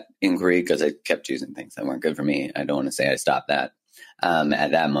began that inquiry, because I kept choosing things that weren't good for me. I don't want to say I stopped that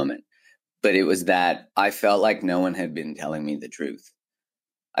at that moment. But it was that I felt like no one had been telling me the truth.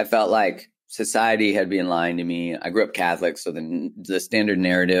 I felt like society had been lying to me. I grew up Catholic, so the standard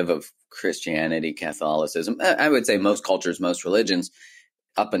narrative of Christianity, Catholicism, I would say most cultures, most religions,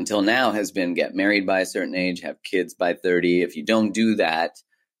 up until now has been get married by a certain age, have kids by 30. If you don't do that,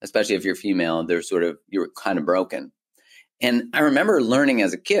 especially if you're female, you're kind of broken. And I remember learning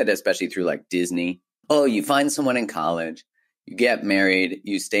as a kid, especially through Disney, you find someone in college, you get married,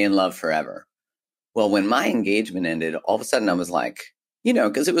 you stay in love forever. Well, when my engagement ended, all of a sudden I was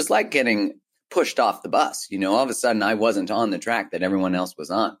because it was like getting pushed off the bus. All of a sudden I wasn't on the track that everyone else was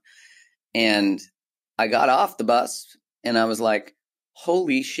on. And I got off the bus and I was like,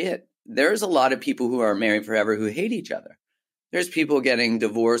 holy shit, there's a lot of people who are married forever who hate each other. There's people getting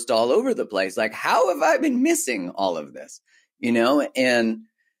divorced all over the place. How have I been missing all of this? And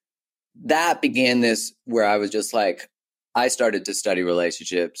that began this where I was just I started to study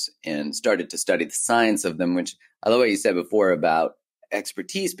relationships and started to study the science of them, which I love what you said before about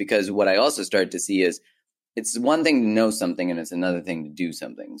expertise, because what I also started to see is it's one thing to know something and it's another thing to do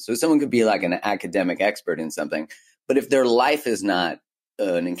something. So someone could be an academic expert in something, but if their life is not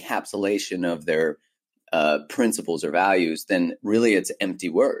an encapsulation of their principles or values, then really it's empty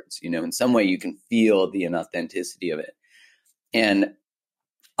words. In some way you can feel the inauthenticity of it. And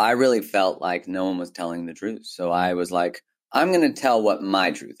I really felt like no one was telling the truth. So I was I'm going to tell what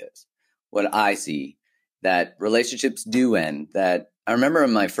my truth is, what I see, that relationships do end. That I remember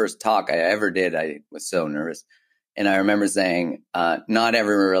in my first talk I ever did, I was so nervous. And I remember saying, not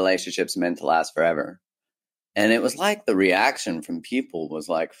every relationship's meant to last forever. And it was the reaction from people was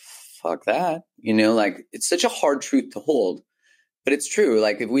fuck that, it's such a hard truth to hold, but it's true.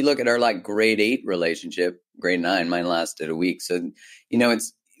 If we look at our grade 8 relationship, grade 9, mine lasted a week. So,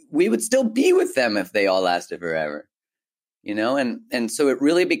 we would still be with them if they all lasted forever, and so it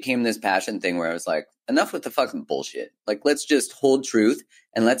really became this passion thing where I was enough with the fucking bullshit. Let's just hold truth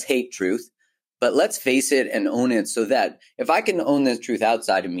and let's hate truth. But let's face it and own it, so that if I can own this truth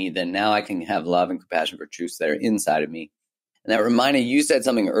outside of me, then now I can have love and compassion for truths that are inside of me. And that reminded, you said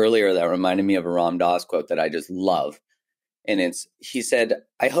something earlier that reminded me of a Ram Dass quote that I just love. And he said,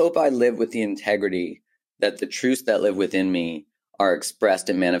 I hope I live with the integrity that the truths that live within me are expressed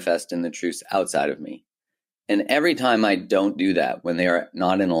and manifest in the truths outside of me. And every time I don't do that, when they are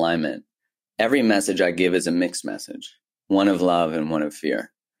not in alignment, every message I give is a mixed message, one of love and one of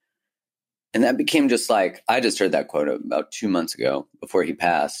fear. And that became just like, I just heard that quote about 2 months ago before he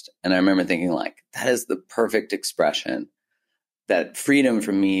passed. And I remember thinking like, that is the perfect expression. That freedom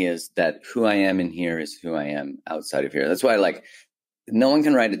for me is that who I am in here is who I am outside of here. That's why like no one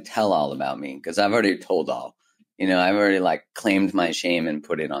can write a tell all about me, because I've already told all. I've already like claimed my shame and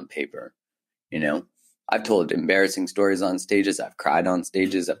put it on paper. I've told embarrassing stories on stages. I've cried on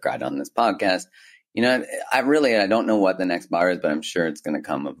stages. I've cried on this podcast. I don't know what the next bar is, but I'm sure it's going to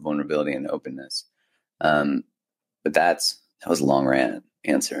come with vulnerability and openness. But that was a long rant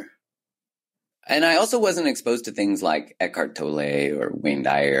answer. And I also wasn't exposed to things like Eckhart Tolle or Wayne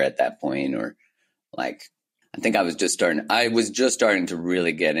Dyer at that point, or like, I think I was just starting to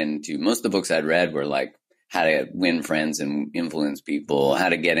really get into, most of the books I'd read were like how to win friends and influence people, how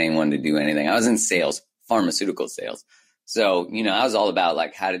to get anyone to do anything. I was in sales, pharmaceutical sales. So, I was all about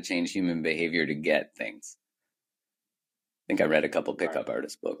like how to change human behavior to get things. I think I read a couple pickup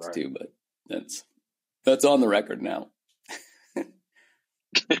artist books too, but that's on the record now.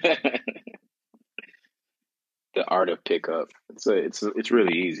 The art of pickup. It's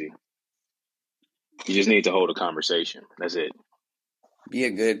really easy. You just need to hold a conversation. That's it. Be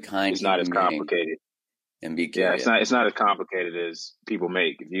a good, kind. It's not as complicated. And be curious. Yeah, it's not as complicated as people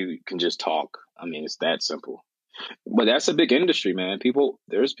make. If you can just talk, it's that simple. But that's a big industry, man.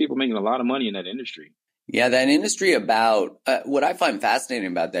 There's people making a lot of money in that industry. Yeah, that industry what I find fascinating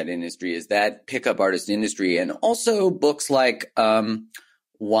about that industry is that pickup artist industry, and also books like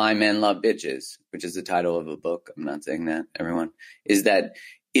Why Men Love Bitches, which is the title of a book. I'm not saying that, everyone, is that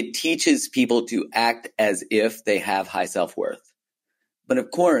it teaches people to act as if they have high self-worth. But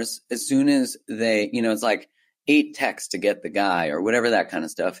of course, as soon as they, it's like 8 texts to get the guy or whatever that kind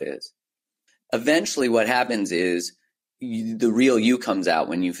of stuff is. Eventually what happens is the real you comes out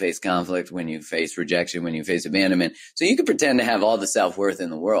when you face conflict, when you face rejection, when you face abandonment. So you can pretend to have all the self-worth in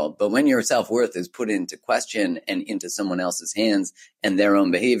the world, but when your self-worth is put into question and into someone else's hands and their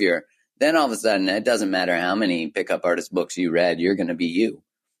own behavior, then all of a sudden it doesn't matter how many pickup artist books you read, you're going to be you.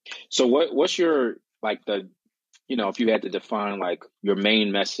 So what's your, like if you had to define like your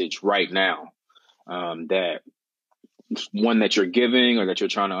main message right now, that one that you're giving or that you're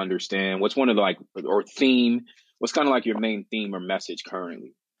trying to understand, what's one of the or theme, what's kind of like your main theme or message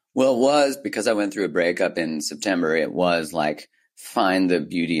currently? Well, it was, because I went through a breakup in September, it was like, find the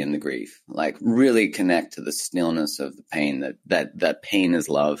beauty in the grief, like really connect to the stillness of the pain, that pain is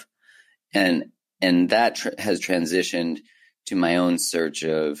love. And that has transitioned to my own search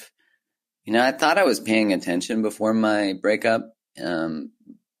of, I thought I was paying attention before my breakup.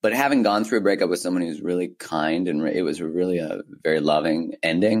 But having gone through a breakup with someone who's really kind, and it was really a very loving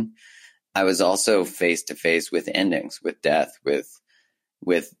ending, I was also face to face with endings, with death, with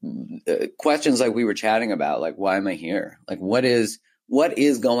questions like we were chatting about, like, why am I here? Like, what is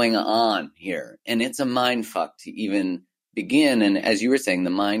going on here? And it's a mind fuck to even begin. And as you were saying, the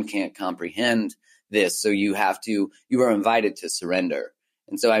mind can't comprehend this. So you are invited to surrender.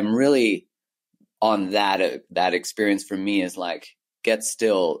 And so I'm really on that experience for me is like, get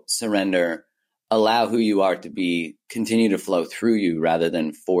still, surrender, allow who you are to be, continue to flow through you rather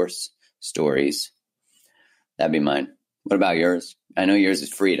than force stories. That'd be mine. What about yours? I know yours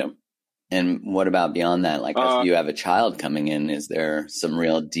is freedom. And what about beyond that? Like, if you have a child coming in, is there some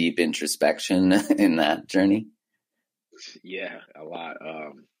real deep introspection in that journey? Yeah, a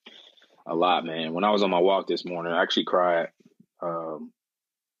lot, man. When I was on my walk this morning, I actually cried.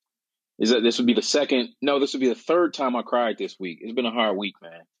 This would be the third time I cried this week. It's been a hard week,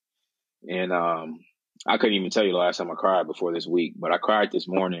 man. And I couldn't even tell you the last time I cried before this week, but I cried this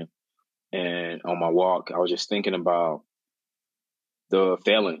morning. And on my walk, I was just thinking about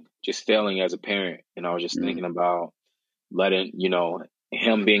failing as a parent. And I was just thinking about letting,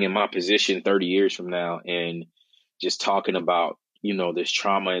 him being in my position 30 years from now, and just talking about, this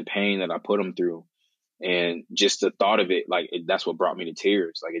trauma and pain that I put him through. And just the thought of it, that's what brought me to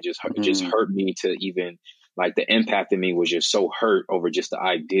tears. Like, it just hurt me to even, like, the impact in me was just so hurt over just the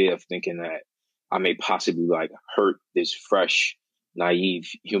idea of thinking that I may possibly hurt this fresh, naive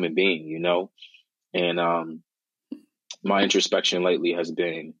human being, And my introspection lately has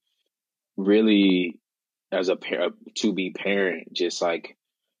been really, as a to-be parent, just like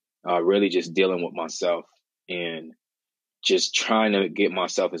really just dealing with myself and just trying to get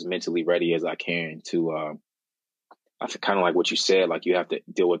myself as mentally ready as I can to, I feel kind of like what you said, like you have to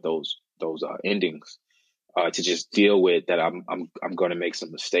deal with those endings, to just deal with that. I'm going to make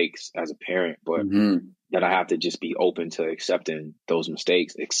some mistakes as a parent, but Mm-hmm. that I have to just be open to accepting those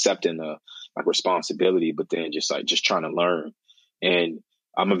mistakes, accepting the like responsibility, but then just trying to learn. And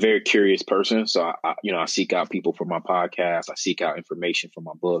I'm a very curious person, so I seek out people for my podcast. I seek out information for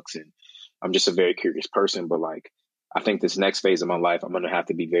my books, and I'm just a very curious person. But like, I think this next phase of my life, I'm going to have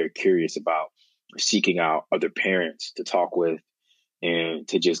to be very curious about seeking out other parents to talk with and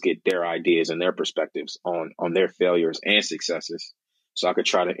to just get their ideas and their perspectives on their failures and successes, so I could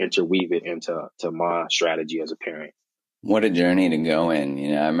try to interweave it into my strategy as a parent. What a journey to go in.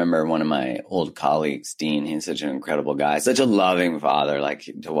 I remember one of my old colleagues, Dean, he's such an incredible guy, such a loving father, like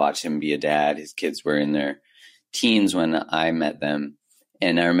to watch him be a dad. His kids were in their teens when I met them.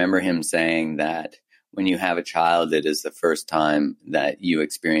 And I remember him saying that when you have a child, it is the first time that you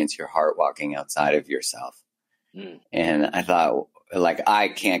experience your heart walking outside of yourself. And I thought, like, I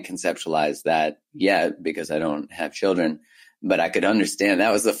can't conceptualize that yet because I don't have children, but I could understand.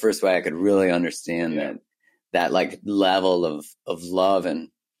 That was the first way I could really understand that like level of love. And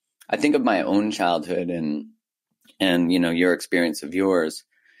I think of my own childhood and your experience of yours.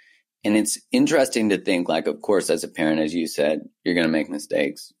 And it's interesting to think, like, of course, as a parent, as you said, you're going to make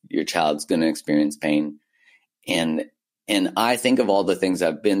mistakes. Your child's going to experience pain. And I think of all the things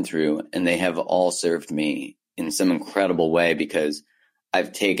I've been through, and they have all served me in some incredible way because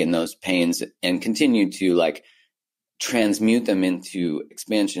I've taken those pains and continue to like transmute them into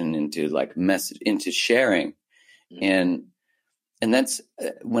expansion, into like message, into sharing. And that's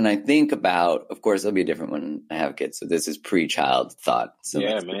when I think about, of course, it'll be different when I have kids. So this is pre-child thought. So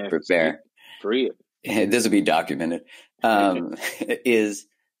let's prepare. This will be documented. Is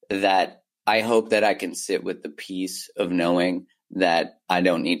that I hope that I can sit with the peace of knowing that I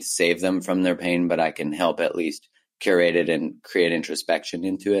don't need to save them from their pain, but I can help at least curate it and create introspection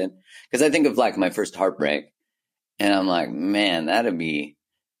into it. Because I think of like my first heartbreak, and I'm like, man, that'd be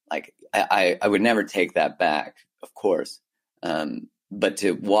like, I would never take that back, of course. But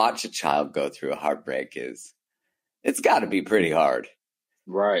to watch a child go through a heartbreak it's got to be pretty hard.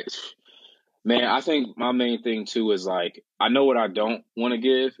 Right. Man, I think my main thing too is like, I know what I don't want to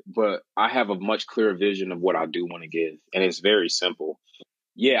give, but I have a much clearer vision of what I do want to give. And it's very simple.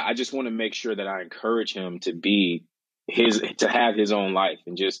 Yeah, I just want to make sure that I encourage him to have his own life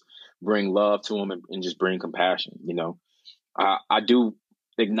and just bring love to him and just bring compassion. I do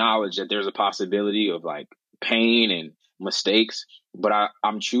acknowledge that there's a possibility of like pain and mistakes, but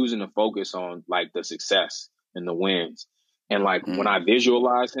I'm choosing to focus on like the success and the wins. And like when I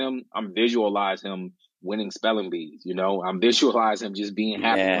visualize him, I'm visualize him winning spelling bees. I'm visualizing him just being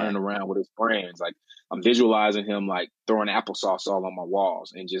happy, running around with his friends. Like I'm visualizing him like throwing applesauce all on my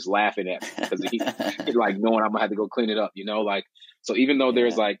walls and just laughing at me because he's like knowing I'm gonna have to go clean it up. Like, so even though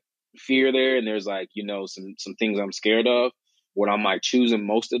there's like fear there and there's like, some things I'm scared of, what I'm like choosing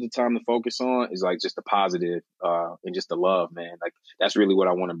most of the time to focus on is like just the positive, and just the love, man. Like that's really what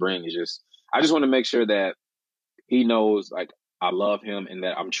I want to bring is I just want to make sure that he knows like I love him and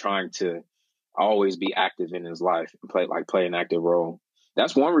that I'm trying to always be active in his life and play an active role.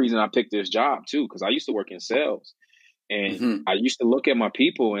 That's one reason I picked this job too, because I used to work in sales and I used to look at my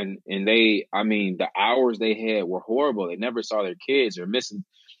people and the hours they had were horrible. They never saw their kids or missing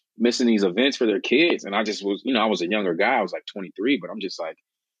these events for their kids. And I just was, I was a younger guy. I was like 23, but I'm just like,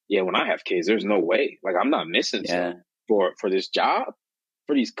 yeah, when I have kids, there's no way. Like I'm not missing for this job.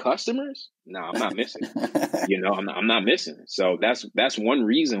 For these customers, no, I'm not missing. I'm not missing. So that's one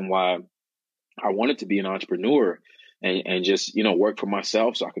reason why I wanted to be an entrepreneur and just work for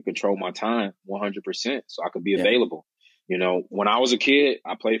myself so I could control my time 100%, so I could be available. When I was a kid,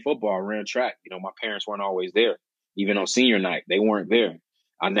 I played football, ran track. My parents weren't always there. Even on senior night, they weren't there.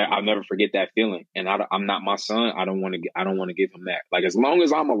 I'll never forget that feeling. And I'm not my son. I don't want to give him that. Like as long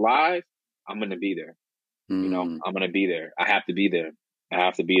as I'm alive, I'm going to be there. I'm going to be there. I have to be there. I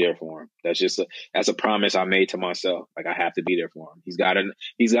have to be there for him. That's a promise I made to myself. Like I have to be there for him. He's got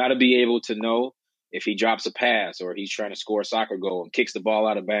to be able to know if he drops a pass or he's trying to score a soccer goal and kicks the ball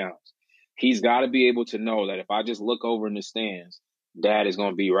out of bounds. He's got to be able to know that if I just look over in the stands, Dad is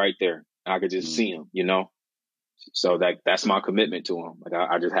going to be right there. I could just see him, So that's my commitment to him. Like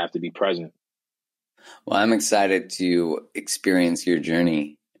I just have to be present. Well, I'm excited to experience your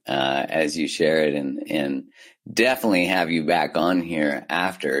journey as you share it and definitely have you back on here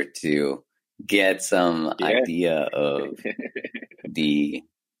after to get some idea of the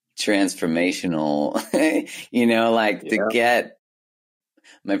transformational, to get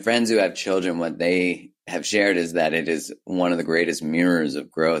My friends who have children, what they have shared is that it is one of the greatest mirrors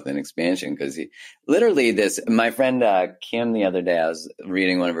of growth and expansion. Because literally, my friend Kim, the other day, I was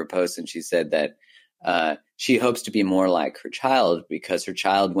reading one of her posts, and she said that she hopes to be more like her child, because her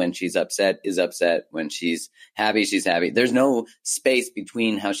child, when she's upset, is upset. When she's happy, she's happy. There's no space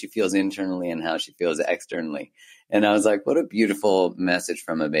between how she feels internally and how she feels externally. And I was like, what a beautiful message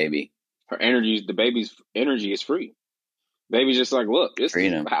from a baby. The baby's energy is free. Baby's just like, look, this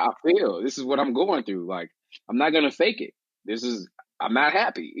Freedom. is how I feel. This is what I'm going through. Like, I'm not going to fake it. I'm not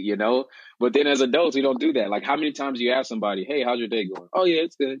happy, you know? But then as adults, we don't do that. Like, how many times do you ask somebody, hey, how's your day going? Oh, yeah,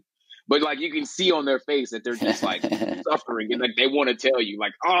 it's good. But like, you can see on their face that they're just like suffering, and like they want to tell you,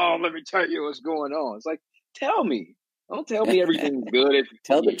 like, oh, let me tell you what's going on. It's like, tell me. Don't tell me everything's good if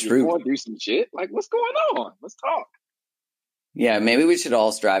Tell the you're truth. going through some shit. Like, what's going on? Let's talk. Yeah, maybe we should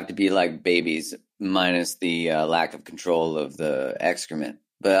all strive to be like babies, minus the lack of control of the excrement.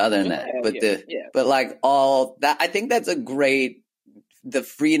 But other than that, but like all that, I think that's the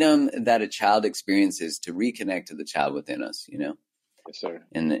freedom that a child experiences to reconnect to the child within us, you know? Yes, sir.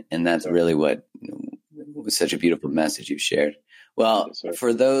 And that's really what was such a beautiful message you've shared. Well, Yes,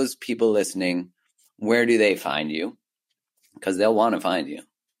 for those people listening, where do they find you? Because they'll want to find you.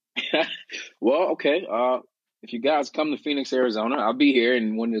 Well, okay. If you guys come to Phoenix, Arizona, I'll be here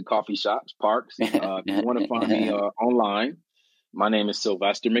in one of the coffee shops, parks. If you want to find me online, my name is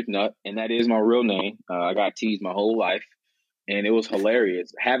Sylvester McNutt, and that is my real name. I got teased my whole life, and it was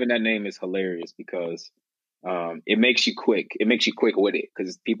hilarious. Having that name is hilarious because it makes you quick. It makes you quick with it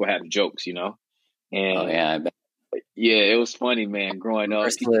because people have jokes, you know. And oh yeah, I bet. Yeah, it was funny, man. Growing up,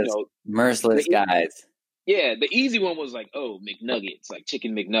 merciless guys. Yeah, the easy one was like, oh, McNuggets, like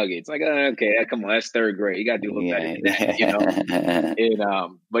chicken McNuggets. Like, okay, come on, that's third grade. You got to do a little better than that, you know?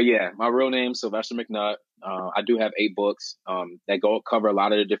 And, but yeah, my real name, Sylvester McNutt. I do have 8 books that cover a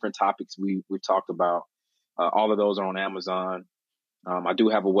lot of the different topics we've talked about. All of those are on Amazon. I do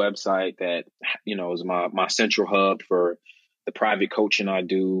have a website that, you know, is my central hub for the private coaching I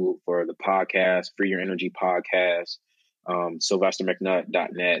do, for the podcast, Free Your Energy podcast.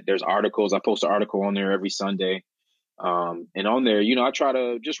 SylvesterMcNutt.net. There's articles. I post an article on there every Sunday. And on there, you know, I try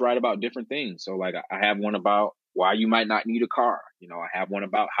to just write about different things. So like I have one about why you might not need a car. You know, I have one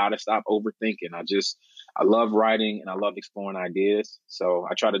about how to stop overthinking. I love writing and I love exploring ideas. So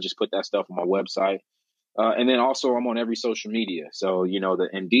I try to just put that stuff on my website. And then also I'm on every social media. So, you know, the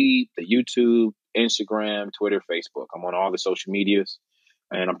Indeed, the YouTube, Instagram, Twitter, Facebook. I'm on all the social medias.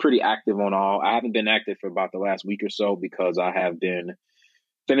 And I'm pretty active on all. I haven't been active for about the last week or so because I have been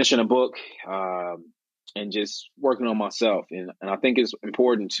finishing a book and just working on myself. And I think it's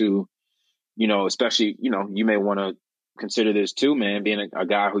important to, you know, especially, you know, you may want to consider this too, man, being a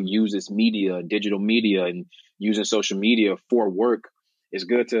guy who uses media, digital media, and using social media for work. It's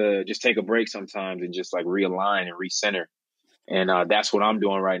good to just take a break sometimes and just like realign and recenter. And that's what I'm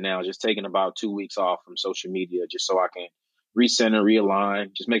doing right now, just taking about 2 weeks off from social media just so I can recenter,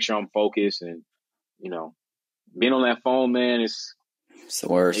 realign, just make sure I'm focused. And, you know, being on that phone, man, it's the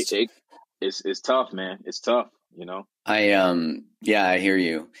worst. It's tough, man. It's tough, you know. Yeah, I hear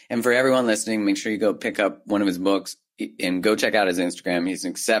you. And for everyone listening, make sure you go pick up one of his books and go check out his Instagram. He's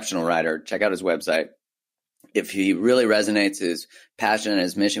an exceptional writer. Check out his website. If he really resonates his passion and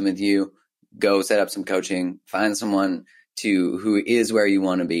his mission with you, go set up some coaching, find someone who is where you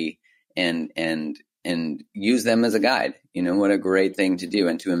want to be, and use them as a guide. You know, what a great thing to do,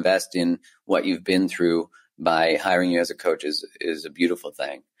 and to invest in what you've been through by hiring you as a coach is a beautiful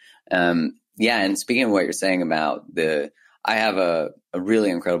thing. Yeah. And speaking of what you're saying about I have a really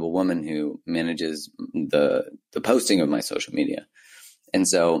incredible woman who manages the posting of my social media. And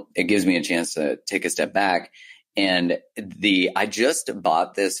so it gives me a chance to take a step back. And I just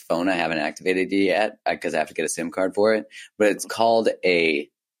bought this phone. I haven't activated it yet because I have to get a SIM card for it, but it's called I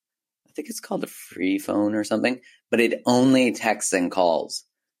think it's called a free phone or something, but it only texts and calls.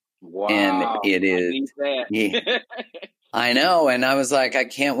 Wow. And it is, I need that. Yeah, I know. And I was like, I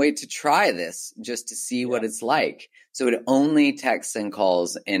can't wait to try this just to see what it's like. So it only texts and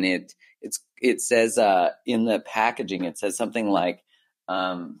calls, and it says, in the packaging, it says something like,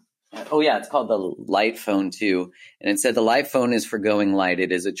 it's called the Light Phone 2. And it said, the Light Phone is for going light.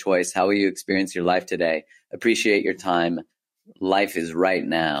 It is a choice. How will you experience your life today? Appreciate your time. Life is right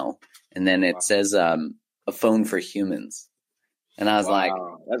now. And then it says, a phone for humans. And I was like,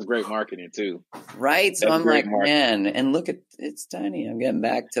 that's great marketing too. Right. So I'm like, man, and look it's tiny. I'm getting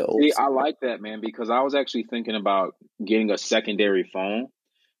back to old. See, I like that, man, because I was actually thinking about getting a secondary phone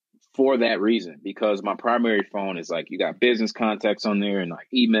for that reason, because my primary phone is like, you got business contacts on there and like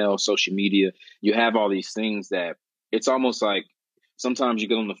email, social media. You have all these things that it's almost like sometimes you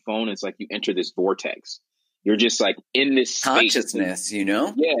get on the phone, and it's like you enter this vortex. You're just like in this space. Consciousness, you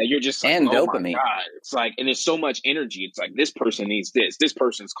know? Yeah, you're just like, And oh my dopamine. God. It's like, and there's so much energy. It's like, this person needs this. This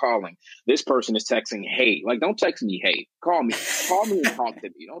person's calling. This person is texting hate. Like, don't text me hate. Call me and talk to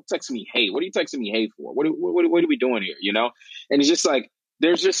me. Don't text me hate. What are you texting me hate for? What are we doing here? You know? And it's just like,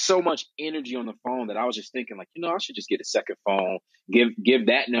 there's just so much energy on the phone that I was just thinking, like, I should just get a second phone, give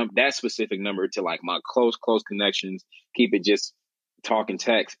that specific number to like my close connections, keep it just talk and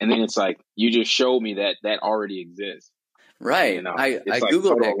text. And then it's like, you just showed me that already exists. Right. I like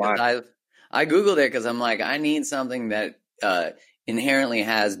Googled it because I Googled it because I'm like, I need something that inherently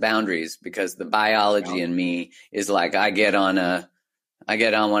has boundaries, because the biology in me is like, I get on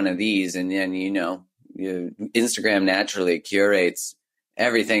one of these, and then, Instagram naturally curates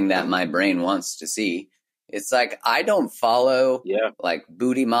everything that my brain wants to see. It's like, I don't follow like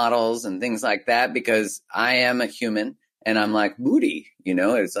booty models and things like that, because I am a human and I'm like, booty,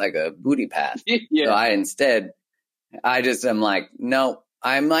 it's like a booty path. So I just am like, no,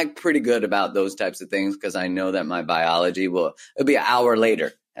 I'm like pretty good about those types of things, because I know that my biology it'll be an hour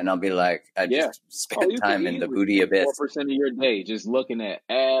later and I'll be like, I just spent time in the booty abyss. 4% of your day just looking at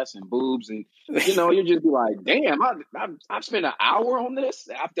ass and boobs, and you just be like, damn, I've spent an hour on this.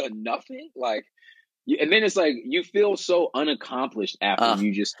 I've done nothing. Like, and then it's like, you feel so unaccomplished after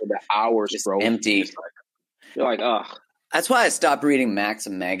you just spend an hour scrolling. Empty. You're like, ugh. That's why I stopped reading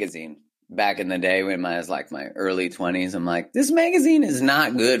Maxim magazine back in the day when I was like my early 20s. I'm like, this magazine is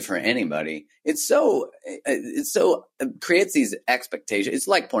not good for anybody. It creates these expectations. It's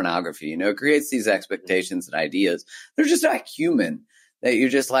like pornography, it creates these expectations and ideas. They're just not human, that you're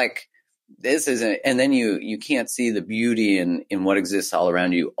just like, this isn't, and then you can't see the beauty in what exists all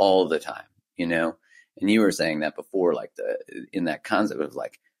around you all the time, and you were saying that before, like in that concept of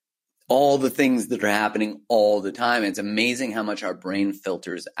like, all the things that are happening all the time. It's amazing how much our brain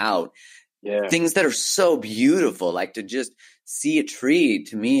filters out things that are so beautiful. Like, to just see a tree,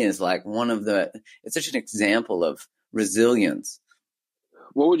 to me, is like it's such an example of resilience.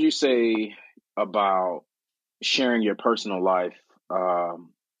 What would you say about sharing your personal life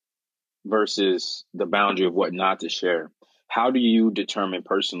versus the boundary of what not to share? How do you determine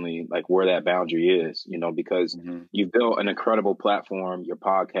personally, like, where that boundary is, because you've built an incredible platform, your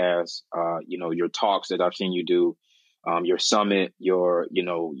podcast, your talks that I've seen you do, your summit, your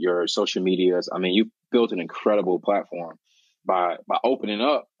social medias. I mean, you've built an incredible platform by opening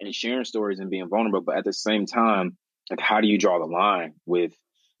up and sharing stories and being vulnerable. But at the same time, like, how do you draw the line with,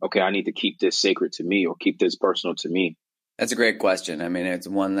 okay, I need to keep this sacred to me or keep this personal to me? That's a great question. I mean, it's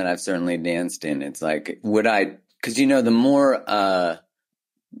one that I've certainly danced in. It's like, because, the more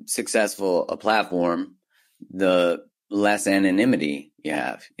successful a platform, the less anonymity you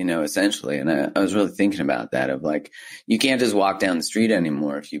have, essentially. And I was really thinking about that, of like, you can't just walk down the street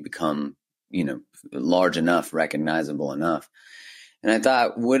anymore if you become, large enough, recognizable enough. And I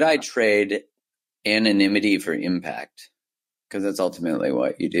thought, would I trade anonymity for impact? Because that's ultimately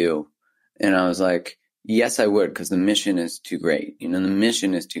what you do. And I was like, yes, I would, because the mission is too great. The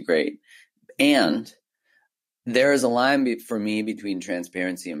mission is too great. And there is a line for me between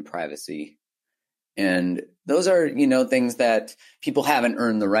transparency and privacy. And those are, things that people haven't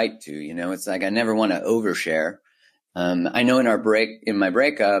earned the right to. It's like, I never want to overshare. I know in my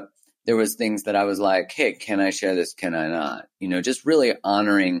breakup, there was things that I was like, hey, can I share this? Can I not? Just really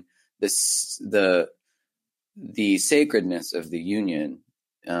honoring the sacredness of the union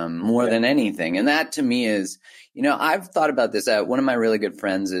more than anything. And that to me is, I've thought about this. One of my really good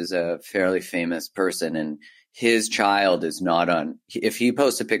friends is a fairly famous person, and his child is not on. If he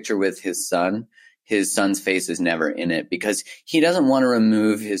posts a picture with his son's face is never in it, because he doesn't want to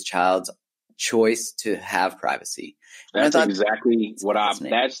remove his child's choice to have privacy. That's exactly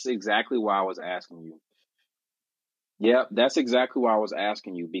why I was asking you. Yeah, that's exactly why I was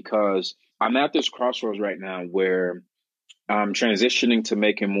asking you, because I'm at this crossroads right now where I'm transitioning to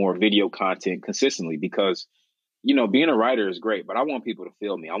making more video content consistently, because being a writer is great, but I want people to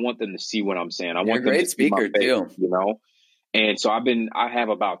feel me. I want them to see what I'm saying. I want them to see my face, too. And so I have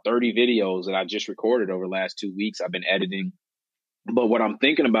about 30 videos that I just recorded over the last 2 weeks. I've been editing. But what I'm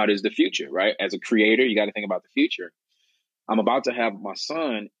thinking about is the future, right? As a creator, you got to think about the future. I'm about to have my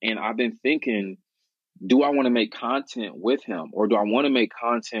son, and I've been thinking, do I want to make content with him, or do I want to make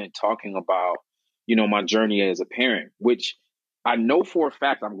content talking about, my journey as a parent, which I know for a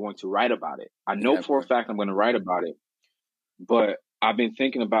fact I'm going to write about it. I know for a fact I'm going to write about it. But I've been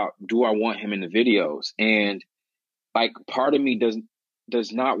thinking about, do I want him in the videos? And like, part of me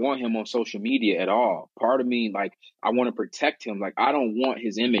does not want him on social media at all. Part of me, like, I want to protect him. Like, I don't want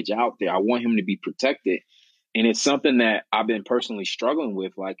his image out there. I want him to be protected. And it's something that I've been personally struggling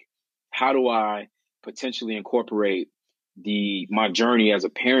with. Like, how do I potentially incorporate my journey as a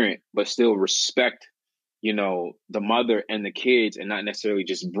parent, but still respect, the mother and the kids, and not necessarily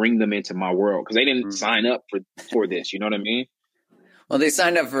just bring them into my world, because they didn't sign up for this. You know what I mean? Well, they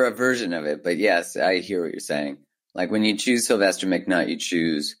signed up for a version of it, but yes, I hear what you're saying. Like when you choose Sylvester McNutt,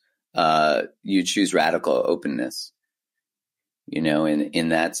 you choose radical openness, in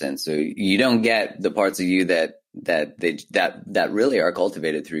that sense. So you don't get the parts of you that really are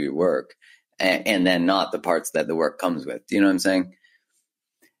cultivated through your work, and then not the parts that the work comes with. Do you know what I'm saying?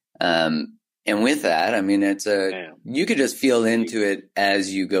 And with that, I mean, you could just feel into it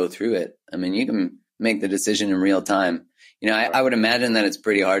as you go through it. I mean, you can make the decision in real time. I would imagine that it's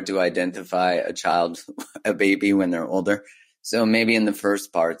pretty hard to identify a baby when they're older. So maybe in the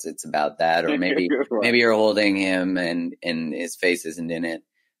first parts it's about that, or maybe maybe you're holding him and his face isn't in it,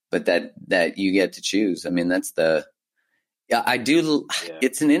 but that you get to choose. I mean, I do. Yeah.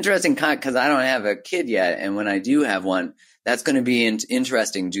 It's an interesting because I don't have a kid yet, and when I do have one, that's going to be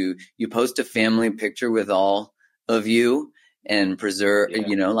interesting. Do you post a family picture with all of you and preserve? Yeah.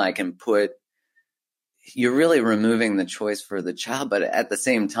 And put. You're really removing the choice for the child, but at the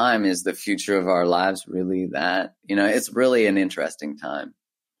same time, is the future of our lives really that? It's really an interesting time.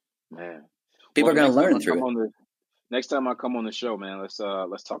 Man, people are going to learn through it. Next time I come on the show, man, let's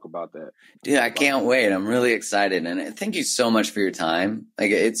talk about that. Dude, I can't wait. I'm really excited, and thank you so much for your time.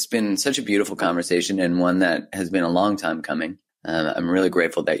 Like, it's been such a beautiful conversation, and one that has been a long time coming. I'm really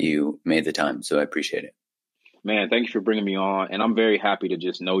grateful that you made the time, so I appreciate it. Man, thank you for bringing me on. And I'm very happy to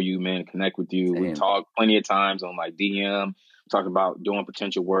just know you, man, connect with you. Same. We talked plenty of times on like DM, talking about doing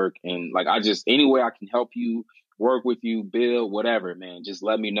potential work. And like, any way I can help you, work with you, build, whatever, man, just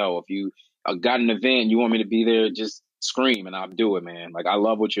let me know. If you got an event, you want me to be there, just scream and I'll do it, man. Like, I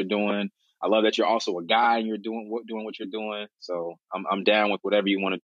love what you're doing. I love that you're also a guy and you're doing what you're doing. So I'm down with whatever you want to